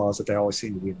character flaws that they always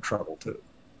seem to be in trouble too.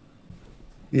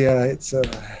 Yeah, it's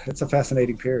a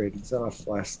fascinating period. It's a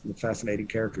fascinating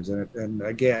characters in it. And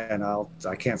again,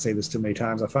 I can't say this too many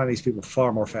times. I find these people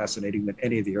far more fascinating than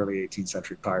any of the early 18th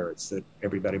century pirates that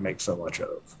everybody makes so much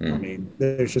of. I mean,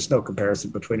 there's just no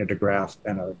comparison between a de Graaf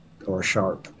and a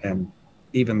Sharp, and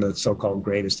even the so-called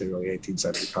greatest of the early 18th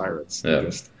century pirates. Yeah.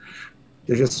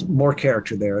 There's just more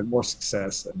character there and more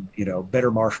success, and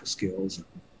better martial skills,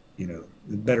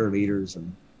 and, better leaders,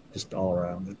 and just all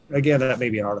around. Again, that may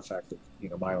be an artifact of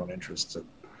my own interests and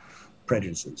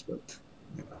prejudices, but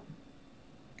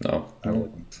no, I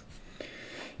wouldn't.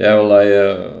 Yeah,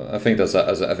 well, I think that's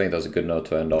a good note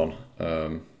to end on. I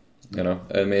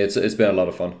mean, it's been a lot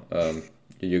of fun.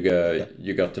 You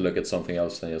got to look at something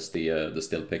else than just the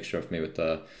still picture of me with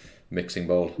the mixing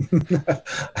bowl.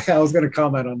 I was going to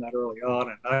comment on that early on,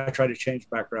 and I try to change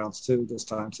backgrounds too this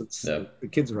time since the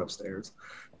kids are upstairs.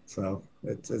 So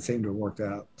it seemed to have worked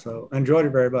out. So I enjoyed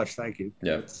it very much. Thank you.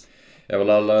 Yeah. Yeah.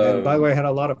 Well, and by the way, I had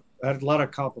a lot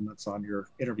of compliments on your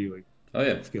interviewing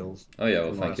skills. Oh yeah.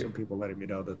 Well, thank you. Some people letting me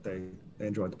know that they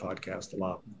enjoyed the podcast a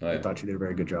lot. I thought you did a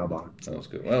very good job on it. So. That was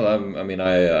good. Well, I mean,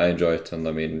 I enjoy it, and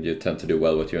I mean, you tend to do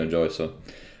well what you enjoy. So,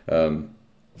 I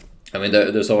mean,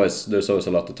 there's always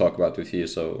a lot to talk about with you.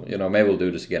 So maybe we'll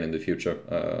do this again in the future.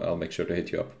 I'll make sure to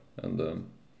hit you up. And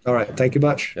all right. Thank you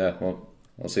much. Yeah. Well,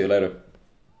 I'll see you later.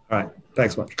 All right.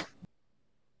 Thanks much.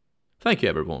 Thank you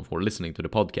everyone for listening to the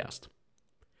podcast.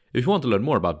 If you want to learn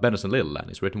more about Benerson Little and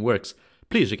his written works,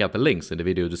 please check out the links in the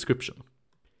video description.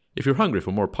 If you're hungry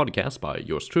for more podcasts by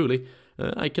yours truly,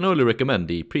 I can only recommend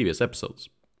the previous episodes.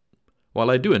 While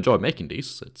I do enjoy making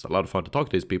these, it's a lot of fun to talk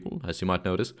to these people, as you might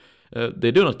notice,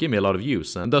 they do not give me a lot of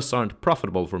views and thus aren't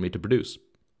profitable for me to produce.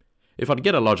 If I'd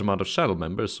get a large amount of channel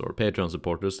members or Patreon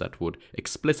supporters that would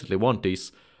explicitly want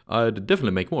these, I'd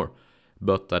definitely make more,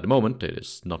 but at the moment it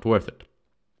is not worth it.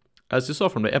 As you saw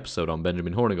from the episode on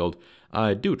Benjamin Hornigold,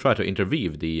 I do try to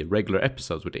interweave the regular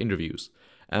episodes with interviews,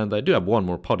 and I do have one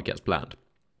more podcast planned.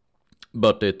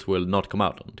 But it will not come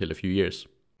out until a few years.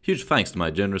 Huge thanks to my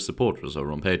generous supporters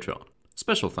over on Patreon.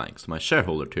 Special thanks to my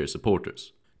shareholder tier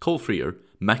supporters, Cole Freer,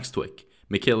 Max Twick,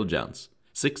 Mikhail Jans,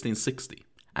 1660,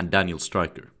 and Daniel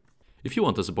Stryker. If you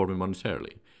want to support me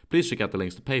monetarily, please check out the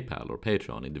links to PayPal or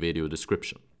Patreon in the video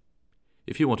description.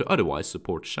 If you want to otherwise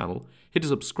support the channel, hit the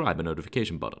subscribe and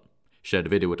notification button. Share the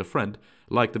video with a friend,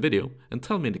 like the video, and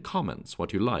tell me in the comments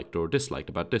what you liked or disliked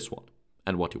about this one,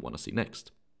 and what you want to see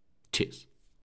next. Cheers!